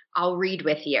on, I'll read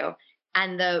with you.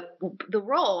 And the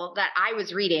role that I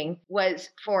was reading was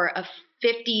for a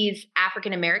 50s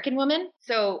African-American woman.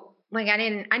 So I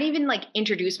didn't even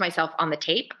introduce myself on the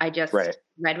tape. I just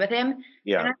read with him.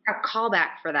 Yeah. And I got a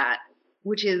callback for that,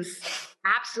 which is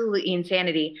absolutely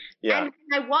insanity. Yeah. And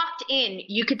when I walked in,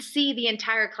 you could see the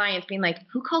entire client being like,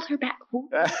 who called her back? Who?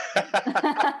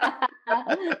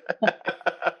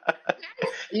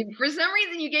 For some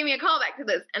reason, you gave me a callback to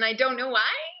this, and I don't know why.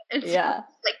 And so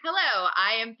it's hello,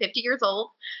 I am 50 years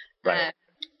old. Right.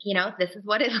 This is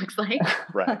what it looks like.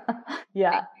 Right.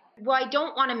 Yeah. Well, I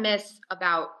don't want to miss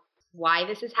about why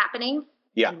this is happening.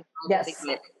 Yeah.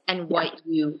 And what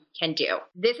you can do.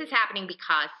 This is happening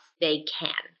because they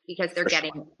can, because they're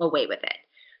getting away with it.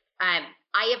 I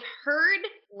have heard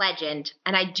legend,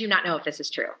 and I do not know if this is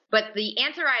true, but the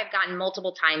answer I have gotten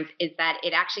multiple times is that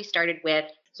it actually started with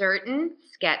certain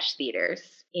sketch theaters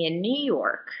in New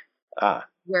York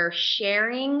were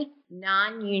sharing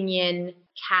non-union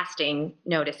casting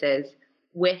notices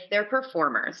with their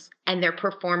performers, and their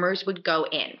performers would go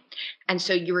in. And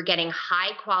so you were getting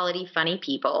high quality, funny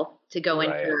people to go in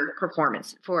for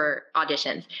performance, for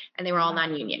auditions, and they were all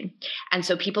non-union. And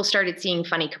so people started seeing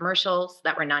funny commercials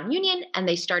that were non-union, and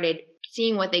they started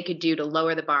seeing what they could do to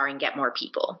lower the bar and get more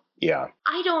people. Yeah.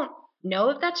 I don't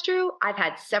know if that's true. I've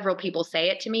had several people say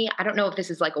it to me. I don't know if this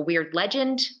is a weird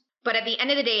legend. But at the end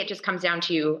of the day, it just comes down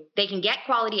to they can get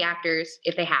quality actors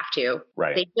if they have to.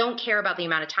 Right. They don't care about the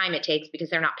amount of time it takes because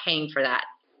they're not paying for that.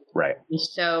 Right.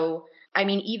 So,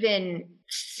 even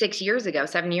 7 years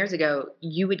ago,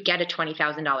 you would get a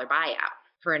 $20,000 buyout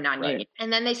for a non-union. Right.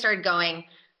 And then they started going,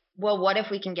 well, what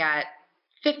if we can get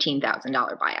 $15,000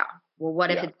 buyout? Well, what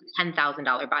if it's a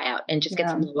 $10,000 buyout, and just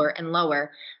gets lower and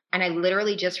lower? And I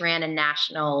literally just ran a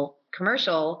national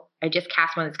commercial. I just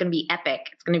cast one. It's going to be epic.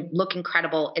 It's going to look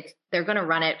incredible. They're going to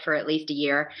run it for at least a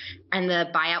year. And the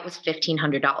buyout was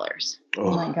 $1,500.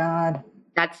 Oh my God.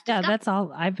 That's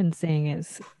all I've been seeing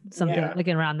is something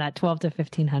looking around that 12 to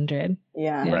 1,500.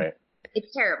 Yeah. Right.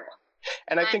 It's terrible.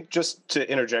 And I think, just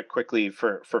to interject quickly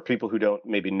for people who don't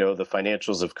maybe know the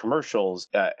financials of commercials,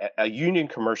 a union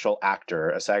commercial actor,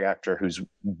 a SAG actor who's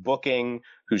booking,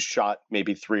 who's shot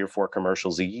maybe 3 or 4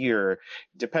 commercials a year,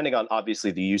 depending on obviously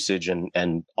the usage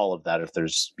and all of that, if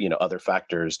there's other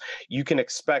factors, you can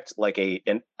expect a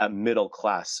middle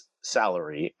class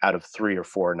salary out of 3 or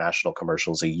 4 national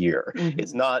commercials a year. Mm-hmm.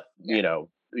 It's not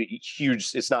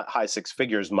huge. It's not high 6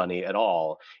 figures money at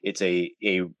all. It's a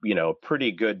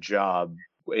pretty good job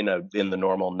in the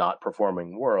normal not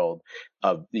performing world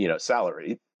of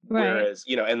salary. Right. Whereas,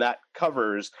 and that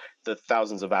covers the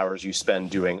thousands of hours you spend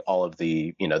doing all of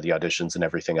the, the auditions and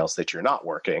everything else that you're not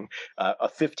working. A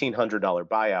 $1,500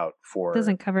 buyout for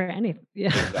doesn't cover anything. Yeah,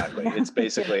 exactly. It's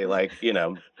basically like,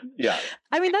 yeah.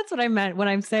 I mean, that's what I meant when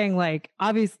I'm saying like,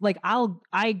 obviously, like I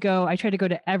try to go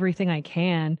to everything I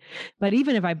can, but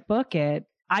even if I book it,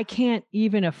 I can't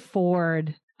even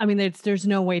afford. I mean, there's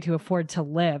no way to afford to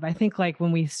live. I think like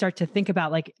when we start to think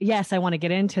about like, yes, I want to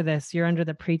get into this, you're under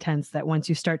the pretense that once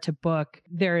you start to book,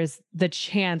 there is the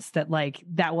chance that like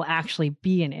that will actually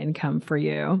be an income for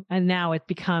you. And now it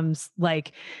becomes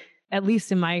like, at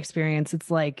least in my experience, it's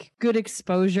like good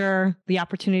exposure, the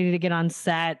opportunity to get on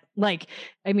set. Like,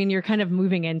 I mean, you're kind of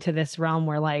moving into this realm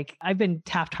where like I've been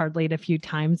Taft-Hartley'd a few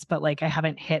times, but like I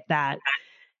haven't hit that,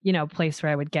 place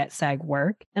where I would get SAG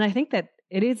work. And I think that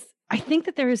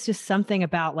there is just something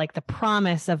about like the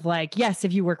promise of like, yes,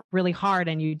 if you work really hard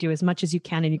and you do as much as you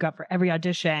can and you go out for every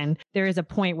audition, there is a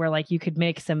point where like you could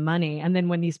make some money. And then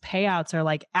when these payouts are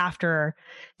like after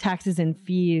taxes and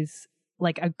fees,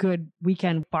 like a good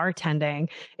weekend bartending,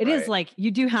 it is like, you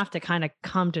do have to kind of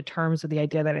come to terms with the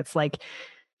idea that it's like,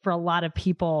 for a lot of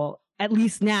people, at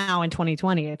least now in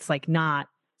 2020, it's like not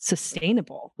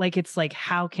sustainable. Like, it's like,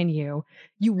 how can you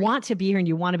want to be here and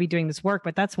you want to be doing this work,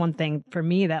 but that's one thing for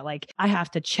me that like, I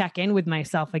have to check in with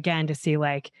myself again to see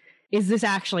like, is this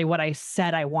actually what I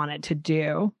said I wanted to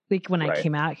do? Like when I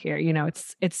came out here,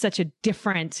 it's such a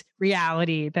different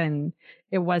reality than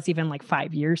it was even like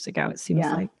 5 years ago. It seems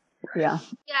like. Yeah.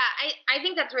 Yeah, I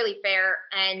think that's really fair.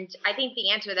 And I think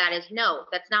the answer to that is no,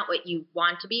 that's not what you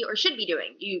want to be or should be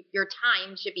doing. Your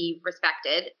time should be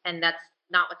respected, and that's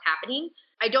not what's happening.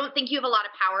 I don't think you have a lot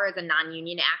of power as a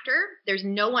non-union actor. There's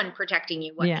no one protecting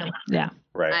you whatsoever. Yeah.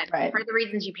 Right. Part of the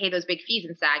reasons you pay those big fees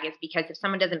in SAG is because if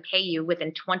someone doesn't pay you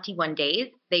within 21 days,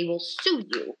 they will sue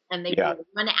you, and they will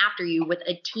run after you with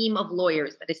a team of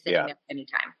lawyers that is sitting there at any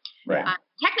time. Right.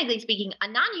 Technically speaking, a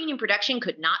non-union production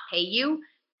could not pay you.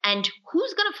 And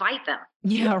who's going to fight them?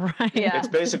 Yeah, right. Yeah. It's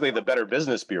basically the Better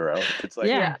Business Bureau. It's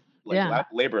like,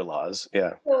 labor laws.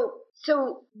 Yeah.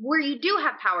 So where you do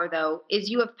have power, though, is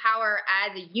you have power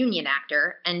as a union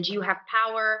actor, and you have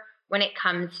power when it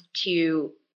comes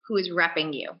to who is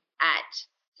repping you at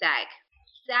SAG.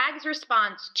 SAG's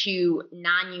response to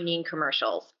non-union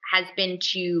commercials has been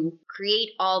to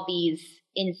create all these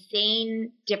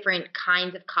insane different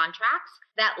kinds of contracts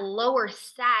that lower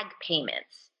SAG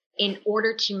payments in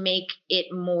order to make it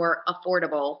more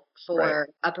affordable for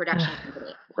a production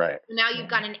company. Right. So now you've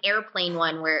got an airplane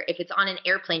one where if it's on an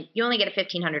airplane, you only get a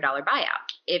 $1,500 buyout.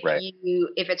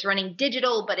 If it's running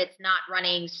digital, but it's not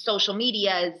running social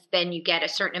medias, then you get a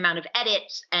certain amount of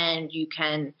edits and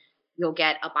you'll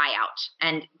get a buyout.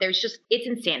 And it's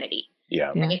insanity.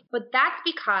 Yeah. Right? But that's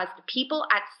because the people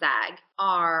at SAG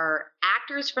are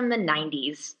actors from the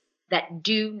 90s that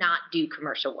do not do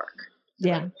commercial work.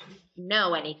 So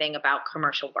know anything about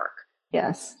commercial work.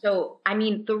 Yes. So, I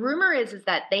mean, the rumor is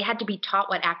that they had to be taught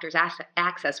what Actors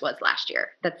Access was last year,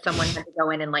 that someone had to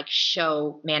go in and like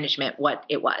show management what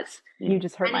it was. You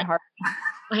just hurt my heart.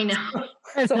 I know.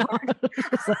 So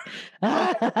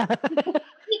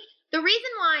The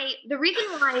reason why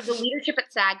the leadership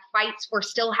at SAG fights for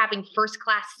still having first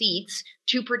class seats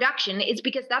to production is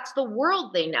because that's the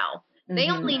world they know. They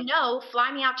only know,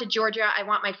 fly me out to Georgia, I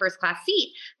want my first class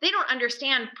seat. They don't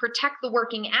understand protect the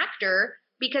working actor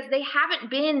because they haven't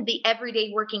been the everyday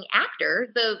working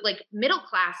actor, the like middle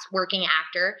class working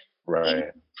actor in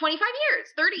 25 years,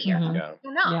 30 years. I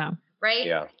don't know. Yeah. Right?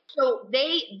 Yeah. So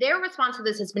their response to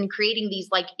this has been creating these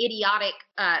like idiotic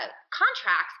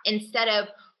contracts instead of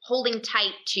holding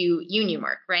tight to union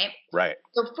work, right? Right.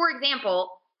 So for example,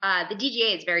 the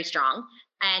DGA is very strong.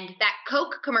 And that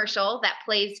Coke commercial that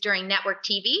plays during network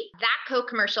TV, that Coke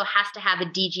commercial has to have a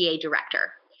DGA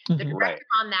director. The director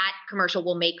on that commercial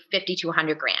will make $50 to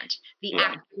 $100 grand. The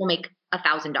actor will make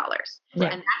 $1,000. And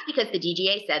that's because the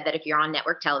DGA said that if you're on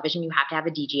network television, you have to have a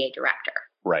DGA director.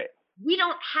 Right. We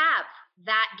don't have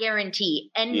that guarantee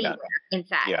anywhere in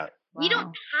SAG. Yeah. We don't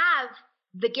have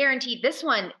the guarantee. This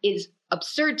one is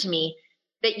absurd to me,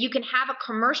 that you can have a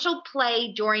commercial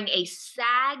play during a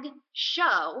SAG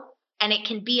show and it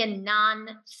can be a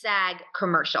non-SAG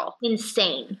commercial.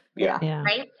 Insane. Yeah.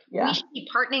 Right? Yeah. We should be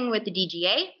partnering with the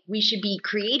DGA. We should be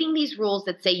creating these rules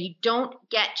that say you don't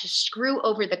get to screw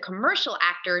over the commercial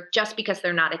actor just because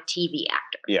they're not a TV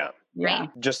actor. Yeah. right?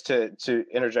 Just to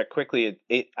interject quickly,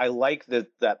 I like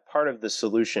that part of the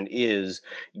solution is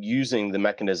using the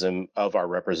mechanism of our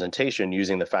representation,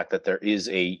 using the fact that there is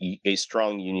a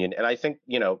strong union. And I think,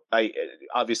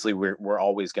 obviously we're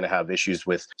always going to have issues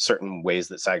with certain ways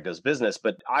that SAG does business,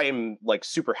 but I am like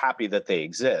super happy that they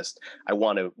exist. I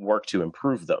want to work to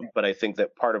improve them. But I think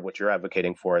that part of what you're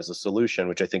advocating for as a solution,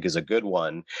 which I think is a good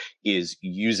one, is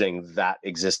using that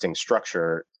existing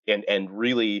structure and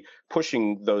really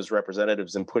pushing those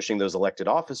representatives and pushing those elected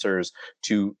officers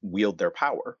to wield their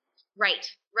power. Right.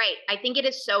 I think it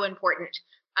is so important.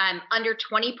 Under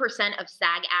 20% of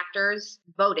SAG actors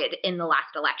voted in the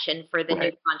last election for the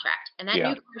new contract. And that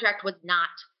new contract was not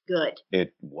good.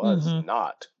 It was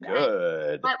not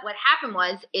good. But what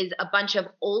happened is a bunch of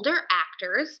older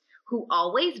actors who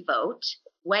always vote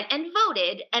went and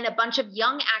voted, and a bunch of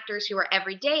young actors who are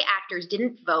everyday actors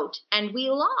didn't vote, and we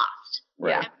lost.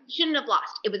 Yeah. We shouldn't have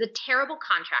lost. It was a terrible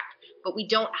contract, but we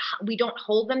don't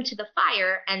hold them to the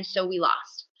fire, and so we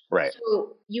lost. Right.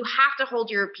 So you have to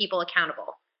hold your people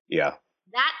accountable. Yeah.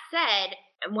 That said,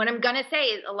 what I'm going to say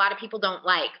is a lot of people don't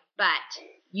like, but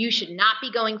you should not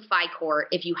be going FICOR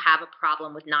if you have a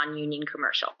problem with non-union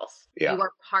commercials. Yeah. You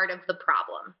are part of the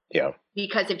problem. Yeah.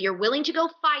 Because if you're willing to go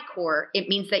FICOR, it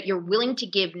means that you're willing to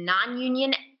give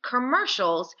non-union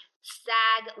commercials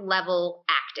SAG level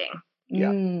acting. Yeah.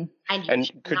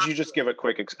 And could you just give a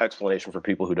quick explanation for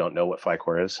people who don't know what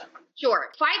FICOR is?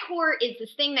 Sure. FICOR is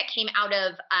this thing that came out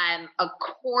of a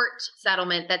court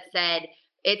settlement that said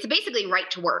it's basically right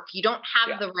to work. You don't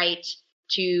have the right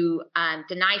to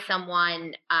deny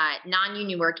someone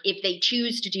non-union work if they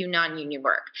choose to do non-union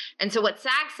work. And so what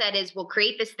SAG said is we'll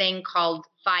create this thing called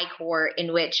FICOR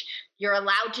in which you're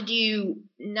allowed to do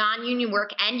non-union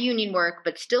work and union work,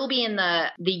 but still be in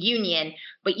the union,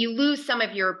 but you lose some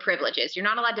of your privileges. You're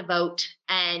not allowed to vote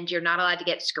and you're not allowed to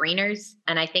get screeners.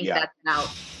 And I think that's about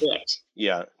it.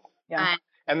 Yeah.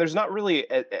 And there's not really,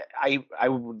 I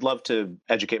would love to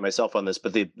educate myself on this,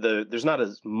 but there's not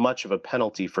as much of a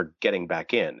penalty for getting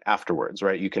back in afterwards,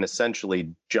 right? You can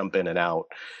essentially jump in and out,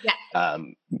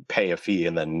 pay a fee,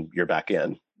 and then you're back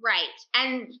in. Right.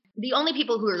 And the only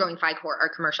people who are going FICOR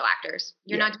are commercial actors.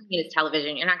 You're not doing it as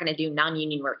television. You're not going to do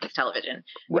non-union work as television.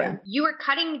 Right. You are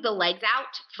cutting the legs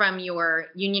out from your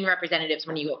union representatives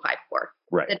when you go FICOR.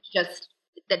 Right.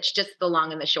 That's just the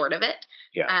long and the short of it.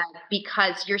 Yeah.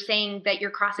 Because you're saying that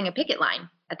you're crossing a picket line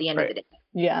at the end of the day.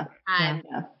 Yeah. And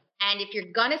if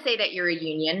you're going to say that you're a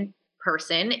union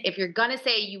person, if you're going to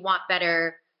say you want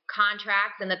better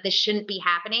contracts and that this shouldn't be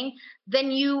happening, then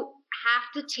you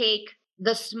have to take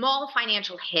the small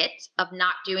financial hit of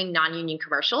not doing non-union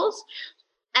commercials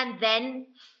and then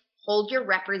hold your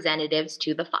representatives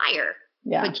to the fire.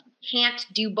 Yeah. But you can't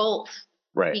do both.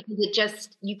 Right. Because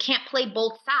you can't play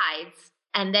both sides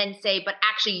and then say, but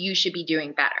actually you should be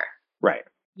doing better. Right.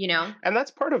 You know? And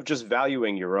that's part of just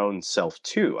valuing your own self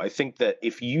too. I think that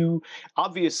if you,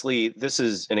 obviously this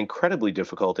is an incredibly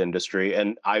difficult industry,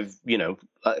 and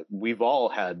we've all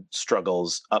had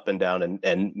struggles up and down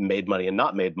and made money and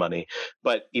not made money.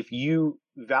 But if you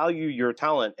value your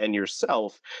talent and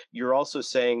yourself, you're also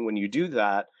saying when you do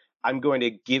that, I'm going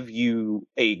to give you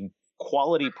a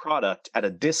quality product at a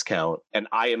discount, and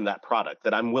I am that product,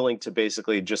 that I'm willing to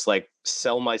basically just like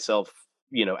sell myself,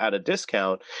 at a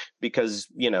discount because,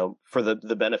 for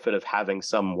the benefit of having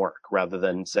some work, rather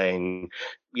than saying,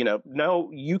 no,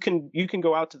 you can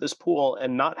go out to this pool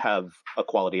and not have a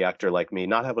quality actor like me,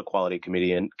 not have a quality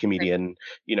comedian,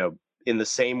 in the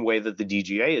same way that the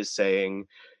DGA is saying,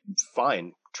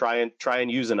 fine, try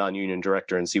and use a non-union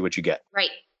director and see what you get. Right,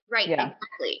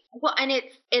 exactly. Well, and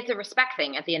it's a respect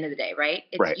thing at the end of the day, right?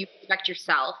 It's you respect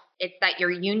yourself. It's that your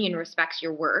union respects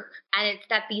your work. And it's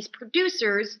that these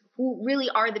producers, who really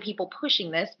are the people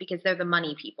pushing this because they're the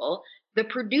money people, the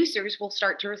producers will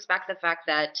start to respect the fact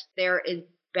that there is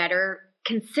better,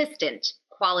 consistent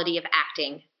quality of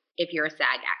acting if you're a SAG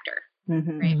actor.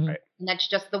 Mm-hmm. Right? And that's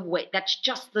just the way, that's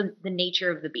just the nature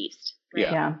of the beast.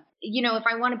 Right? Yeah. If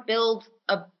I want to build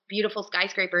a beautiful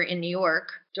skyscraper in New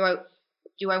York, do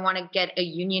I want to get a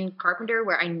union carpenter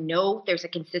where I know there's a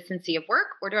consistency of work,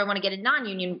 or do I want to get a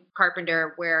non-union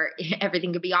carpenter where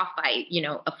everything could be off by,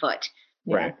 a foot?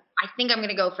 Right. I think I'm going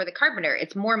to go for the carpenter.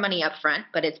 It's more money up front,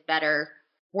 but it's better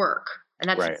work. And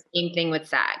that's the same thing with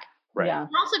SAG. Right. Yeah. And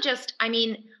also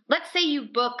let's say you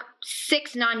book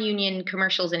 6 non-union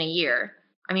commercials in a year.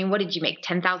 What did you make?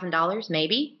 $10,000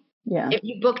 maybe? Yeah. If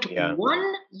you booked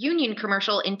one union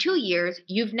commercial in 2 years,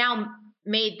 you've now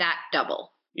made that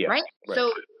double. Yeah, right?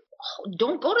 So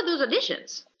don't go to those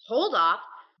auditions. Hold off.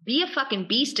 Be a fucking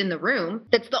beast in the room.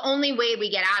 That's the only way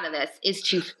we get out of this, is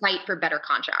to fight for better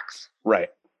contracts. Right.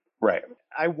 Right.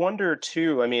 I wonder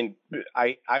too, I mean,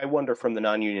 I wonder from the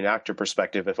non-union actor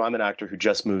perspective, if I'm an actor who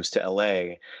just moves to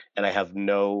LA and I have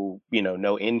no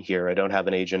in here, I don't have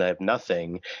an agent, I have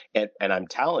nothing, and I'm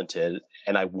talented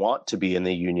and I want to be in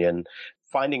the union,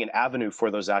 finding an avenue for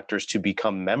those actors to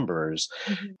become members.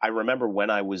 Mm-hmm. I remember when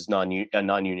I was a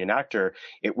non-union actor,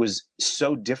 it was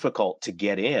so difficult to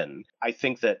get in. I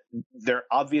think that there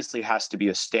obviously has to be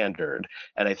a standard.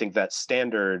 And I think that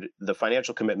standard, the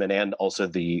financial commitment and also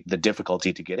the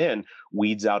difficulty to get in,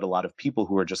 weeds out a lot of people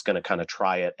who are just going to kind of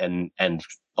try it and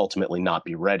ultimately not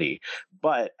be ready.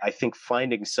 But I think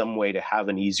finding some way to have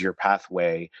an easier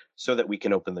pathway so that we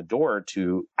can open the door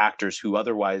to actors who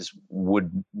otherwise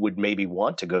would maybe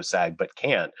want to go SAG but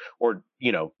can't, or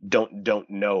don't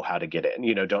know how to get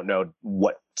in, don't know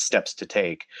what steps to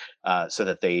take so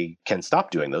that they can stop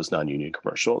doing those non-union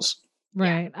commercials.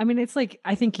 Right. I mean, it's like,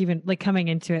 I think even like coming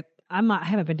into it, I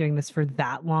haven't been doing this for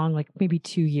that long, like maybe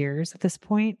 2 years at this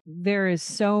point. There is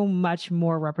so much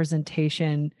more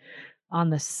representation on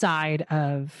the side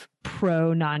of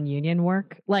pro non-union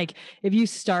work. Like if you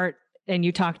start and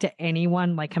you talk to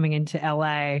anyone like coming into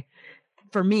LA,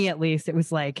 for me at least, it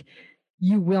was like,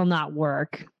 you will not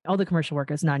work. All the commercial work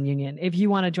is non-union. If you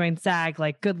want to join SAG,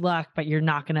 like good luck, but you're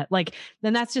not going to like,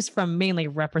 then that's just from mainly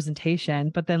representation.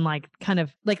 But then like kind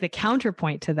of like the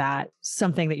counterpoint to that,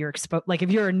 something that you're exposed, like if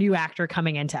you're a new actor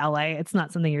coming into LA, it's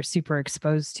not something you're super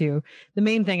exposed to. The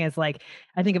main thing is like,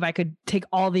 I think if I could take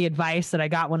all the advice that I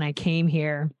got when I came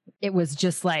here, it was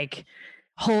just like,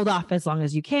 hold off as long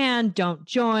as you can. Don't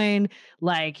join.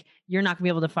 Like you're not gonna be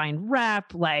able to find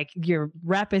rep. Like your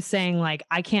rep is saying like,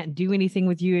 I can't do anything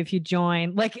with you if you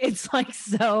join. Like it's like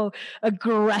so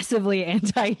aggressively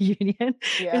anti-union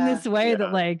in this way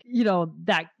that like,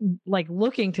 that like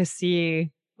looking to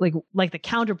see like the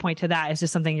counterpoint to that is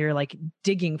just something you're like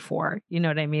digging for. You know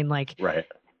what I mean? Like, right.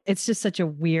 It's just such a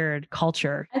weird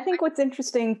culture. I think what's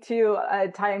interesting too,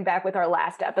 tying back with our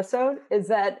last episode, is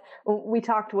that we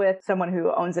talked with someone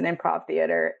who owns an improv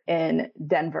theater in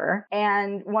Denver.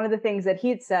 And one of the things that he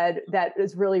had said that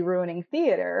is really ruining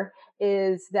theater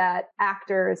is that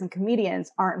actors and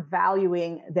comedians aren't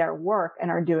valuing their work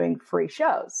and are doing free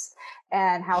shows,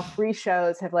 and how free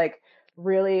shows have like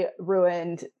really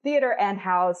ruined theater, and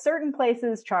how certain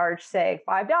places charge, say,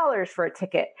 $5 for a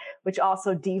ticket, which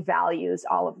also devalues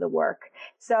all of the work.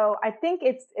 So I think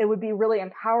it would be really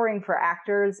empowering for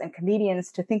actors and comedians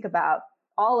to think about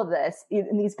all of this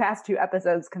in these past 2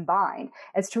 episodes combined,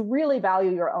 as to really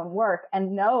value your own work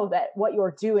and know that what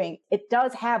you're doing, it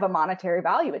does have a monetary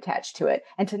value attached to it,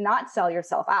 and to not sell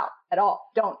yourself out at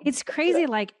all. It's crazy.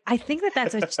 Like, I think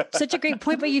that's such a great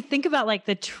point, but you think about like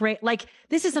like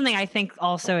this is something I think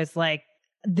also is like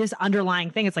this underlying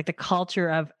thing. It's like the culture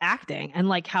of acting, and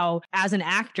like how as an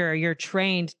actor, you're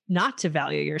trained not to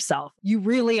value yourself. You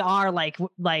really are like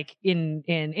in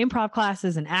improv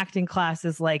classes and acting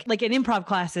classes, like in improv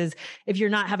classes, if you're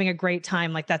not having a great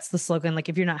time, like that's the slogan. Like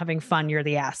if you're not having fun, you're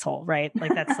the asshole, right?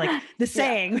 Like that's like the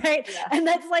saying, right? Yeah. And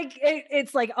that's like,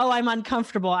 it's like, oh, I'm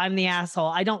uncomfortable. I'm the asshole.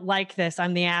 I don't like this.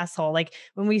 I'm the asshole. Like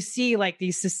when we see like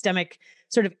these systemic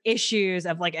sort of issues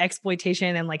of like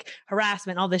exploitation and like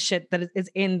harassment, all this shit that is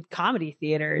in comedy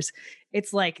theaters,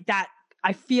 it's like that.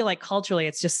 I feel like culturally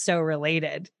it's just so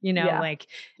related, like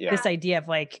this idea of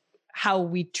like how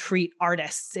we treat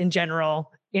artists in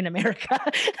general in America,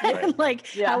 right. And like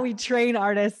how we train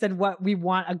artists and what we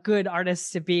want a good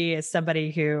artist to be is somebody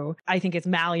who I think is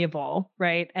malleable,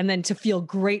 right? And then to feel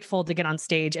grateful to get on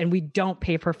stage, and we don't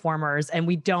pay performers, and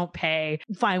we don't pay,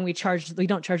 fine, we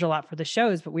don't charge a lot for the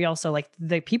shows, but we also like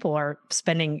the people are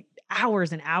spending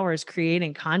hours and hours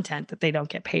creating content that they don't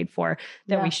get paid for,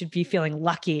 that we should be feeling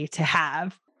lucky to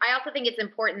have. I also think it's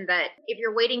important that if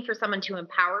you're waiting for someone to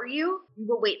empower you, you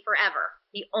will wait forever.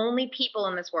 The only people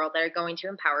in this world that are going to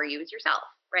empower you is yourself,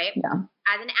 right? Yeah.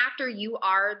 As an actor, you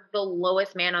are the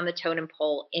lowest man on the totem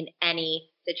pole in any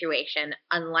situation,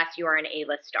 unless you are an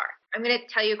A-list star. I'm going to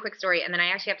tell you a quick story, and then I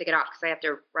actually have to get off because I have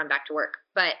to run back to work.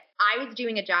 But I was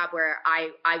doing a job where I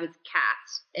was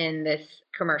cast in this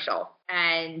commercial,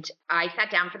 and I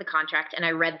sat down for the contract and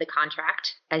I read the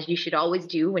contract, as you should always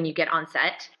do when you get on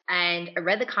set. And I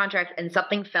read the contract and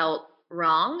something felt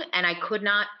wrong, and I could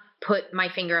not put my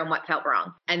finger on what felt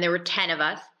wrong. And there were 10 of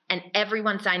us, and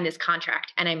everyone signed this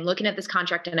contract. And I'm looking at this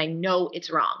contract and I know it's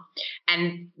wrong.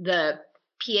 And the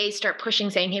PAs start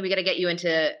pushing, saying, hey, we got to get you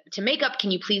into makeup.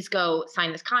 Can you please go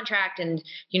sign this contract? And,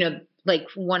 like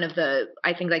one of the,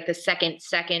 I think like the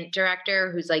second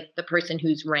director, who's like the person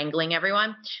who's wrangling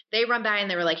everyone, they run by and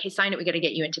they were like, hey, sign it. We got to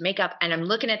get you into makeup. And I'm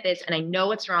looking at this and I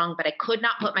know it's wrong, but I could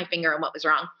not put my finger on what was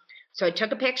wrong. So I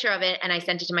took a picture of it and I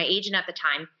sent it to my agent at the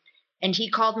time. And he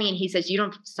called me and he says, you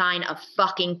don't sign a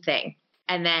fucking thing.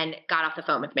 And then got off the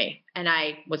phone with me. And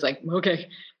I was like, okay.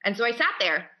 And so I sat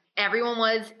there. Everyone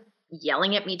was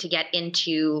yelling at me to get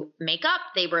into makeup.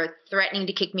 They were threatening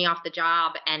to kick me off the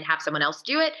job and have someone else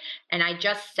do it. And I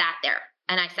just sat there.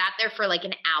 And I sat there for like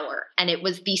an hour. And it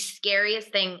was the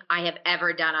scariest thing I have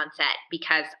ever done on set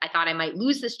because I thought I might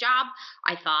lose this job.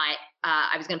 I thought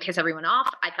I was going to piss everyone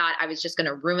off. I thought I was just going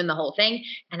to ruin the whole thing.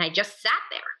 And I just sat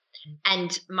there.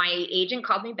 And my agent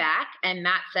called me back and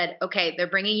Matt said, okay, they're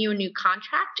bringing you a new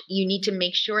contract. You need to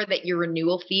make sure that your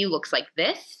renewal fee looks like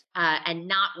this and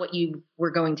not what you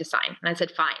were going to sign. And I said,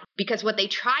 fine. Because what they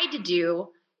tried to do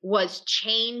was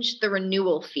change the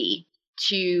renewal fee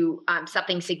to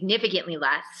something significantly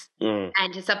less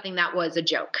and to something that was a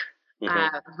joke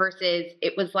versus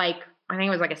it was like, I think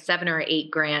it was like a $7 or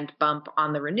 $8 grand bump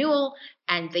on the renewal.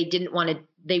 And they didn't want to,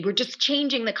 they were just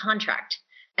changing the contract.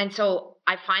 And so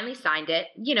I finally signed it.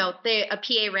 You know, a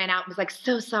PA ran out and was like,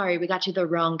 so sorry, we got you the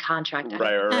wrong contract.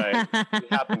 Right. We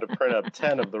happened to print up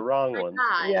 10 of the wrong ones.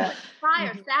 Yeah.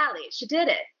 Fire Sally. She did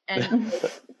it.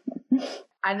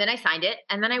 And then I signed it.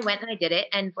 And then I went and I did it.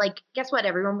 And like, guess what?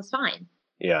 Everyone was fine.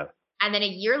 Yeah. And then a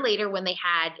year later when they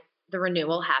had the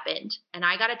renewal happened and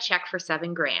I got a check for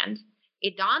 $7 grand,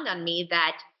 it dawned on me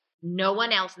that no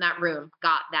one else in that room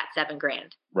got that $7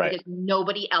 grand. Right. Because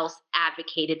nobody else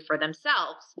advocated for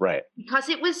themselves. Right. Because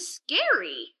it was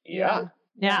scary. Yeah.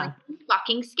 Yeah.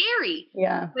 Fucking scary.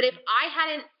 Yeah. But if I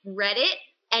hadn't read it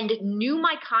and knew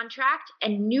my contract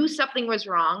and knew something was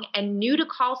wrong and knew to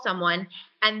call someone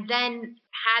and then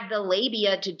had the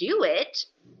labia to do it,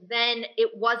 then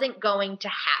it wasn't going to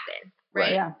happen.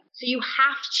 Right. Yeah. So you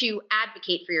have to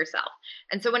advocate for yourself.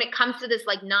 And so when it comes to this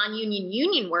like non-union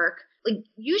union work, like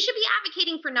you should be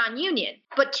advocating for non-union,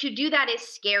 but to do that is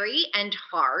scary and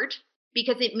hard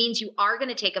because it means you are going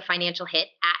to take a financial hit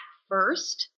at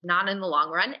first, not in the long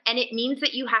run. And it means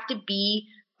that you have to be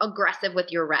aggressive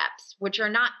with your reps, which are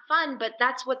not fun, but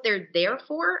that's what they're there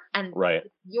for. And if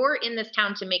you're in this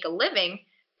town to make a living,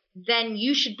 then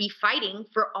you should be fighting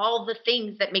for all the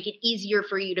things that make it easier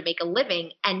for you to make a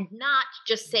living and not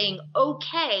just saying,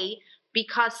 okay,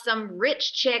 because some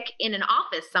rich chick in an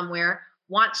office somewhere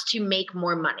wants to make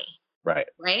more money. Right.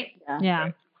 Right? Yeah.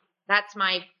 Right. That's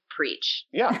my preach.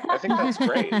 Yeah, I think that's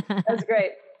great. That's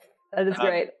great. That is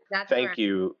great. Thank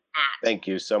you. Thank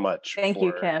you so much. Thank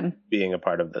you, Kim. Being a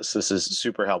part of this. This is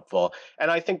super helpful. And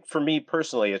I think for me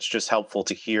personally, it's just helpful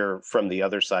to hear from the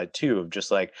other side too, of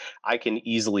just like, I can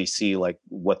easily see like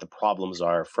what the problems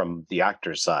are from the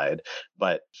actor's side,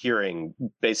 but hearing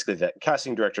basically that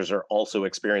casting directors are also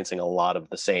experiencing a lot of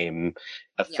the same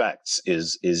effects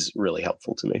is really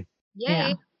helpful to me. Yay.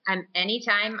 Yeah. And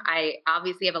anytime, I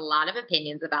obviously have a lot of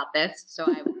opinions about this, so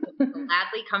I will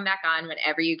gladly come back on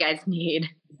whenever you guys need.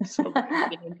 So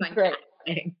great.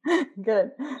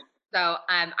 Good. So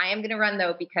I am going to run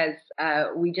though, because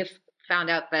we just found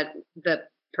out that the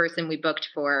person we booked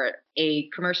for a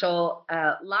commercial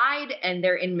lied, and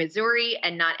they're in Missouri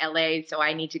and not LA. So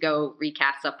I need to go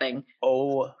recast something.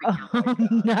 Oh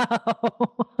no.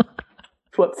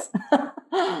 Whoops.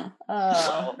 So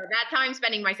that's how I'm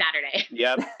spending my Saturday.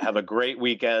 Yep. Have a great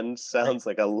weekend. Sounds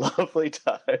like a lovely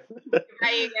time.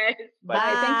 Bye, you guys. Bye.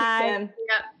 Thank you, Kim.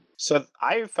 Yep. So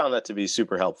I found that to be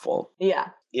super helpful. Yeah.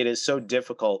 It is so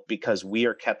difficult because we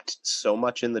are kept so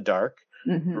much in the dark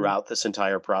throughout this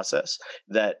entire process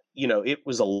that, you know, it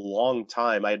was a long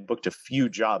time. I had booked a few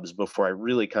jobs before I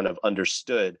really kind of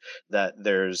understood that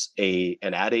there's an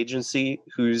ad agency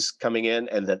who's coming in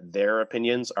and that their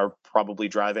opinions are probably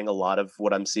driving a lot of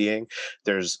what I'm seeing.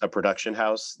 There's a production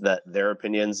house that their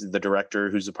opinions, the director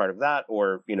who's a part of that,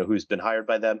 or, you know, who's been hired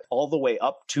by them, all the way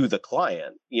up to the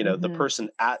client, you know, the person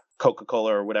at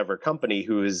Coca-Cola or whatever company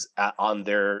who is on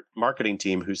their marketing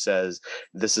team who says,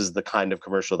 this is the kind of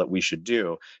commercial that we should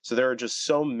do. So there are just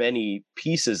so many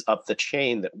pieces up the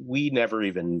chain that we never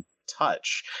even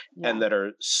touch and that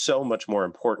are so much more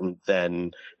important than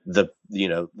the, you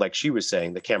know, like she was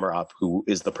saying, the camera op who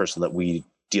is the person that we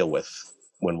deal with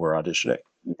when we're auditioning.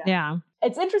 Yeah.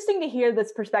 It's interesting to hear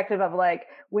this perspective of like,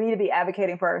 we need to be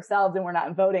advocating for ourselves and we're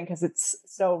not voting because it's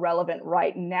so relevant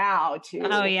right now to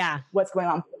what's going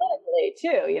on politically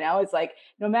too. You know, it's like,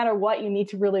 no matter what, you need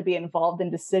to really be involved in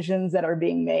decisions that are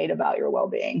being made about your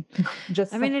well-being.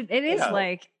 I mean, it is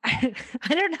like, I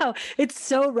don't know. It's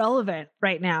so relevant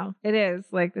right now. It is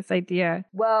like this idea.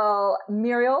 Well,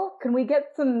 Muriel, can we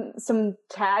get some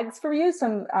tags for you?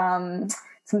 Some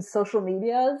social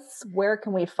medias. Where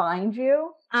can we find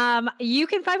you? You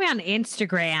can find me on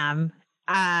Instagram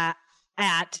at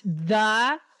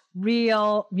the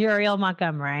real Muriel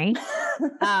Montgomery.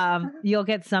 You'll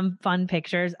get some fun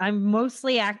pictures. I'm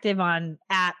mostly active on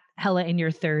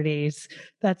 @HellaInYour30s.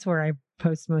 That's where I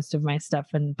post most of my stuff.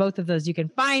 And both of those, you can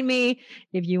find me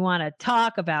if you want to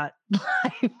talk about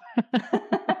life.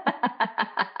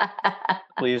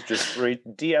 Please just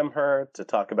DM her to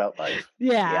talk about life.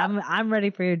 Yeah. I'm ready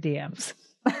for your DMs.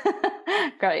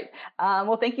 Great.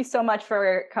 Well, thank you so much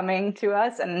for coming to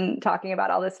us and talking about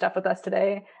all this stuff with us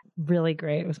today. Really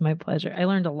great. It was my pleasure. I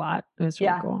learned a lot. It was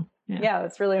really cool. Yeah,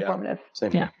 it's really informative.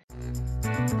 Same here.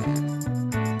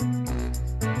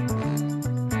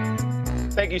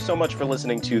 Thank you so much for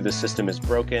listening to The System is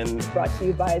Broken. Brought to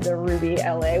you by the Ruby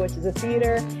LA, which is a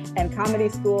theater and comedy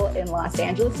school in Los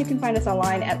Angeles. You can find us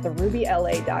online at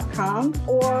therubydla.com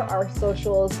or our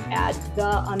socials at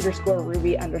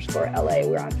 @the_Ruby_LA.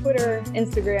 We're on Twitter,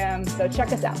 Instagram, so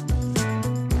check us out.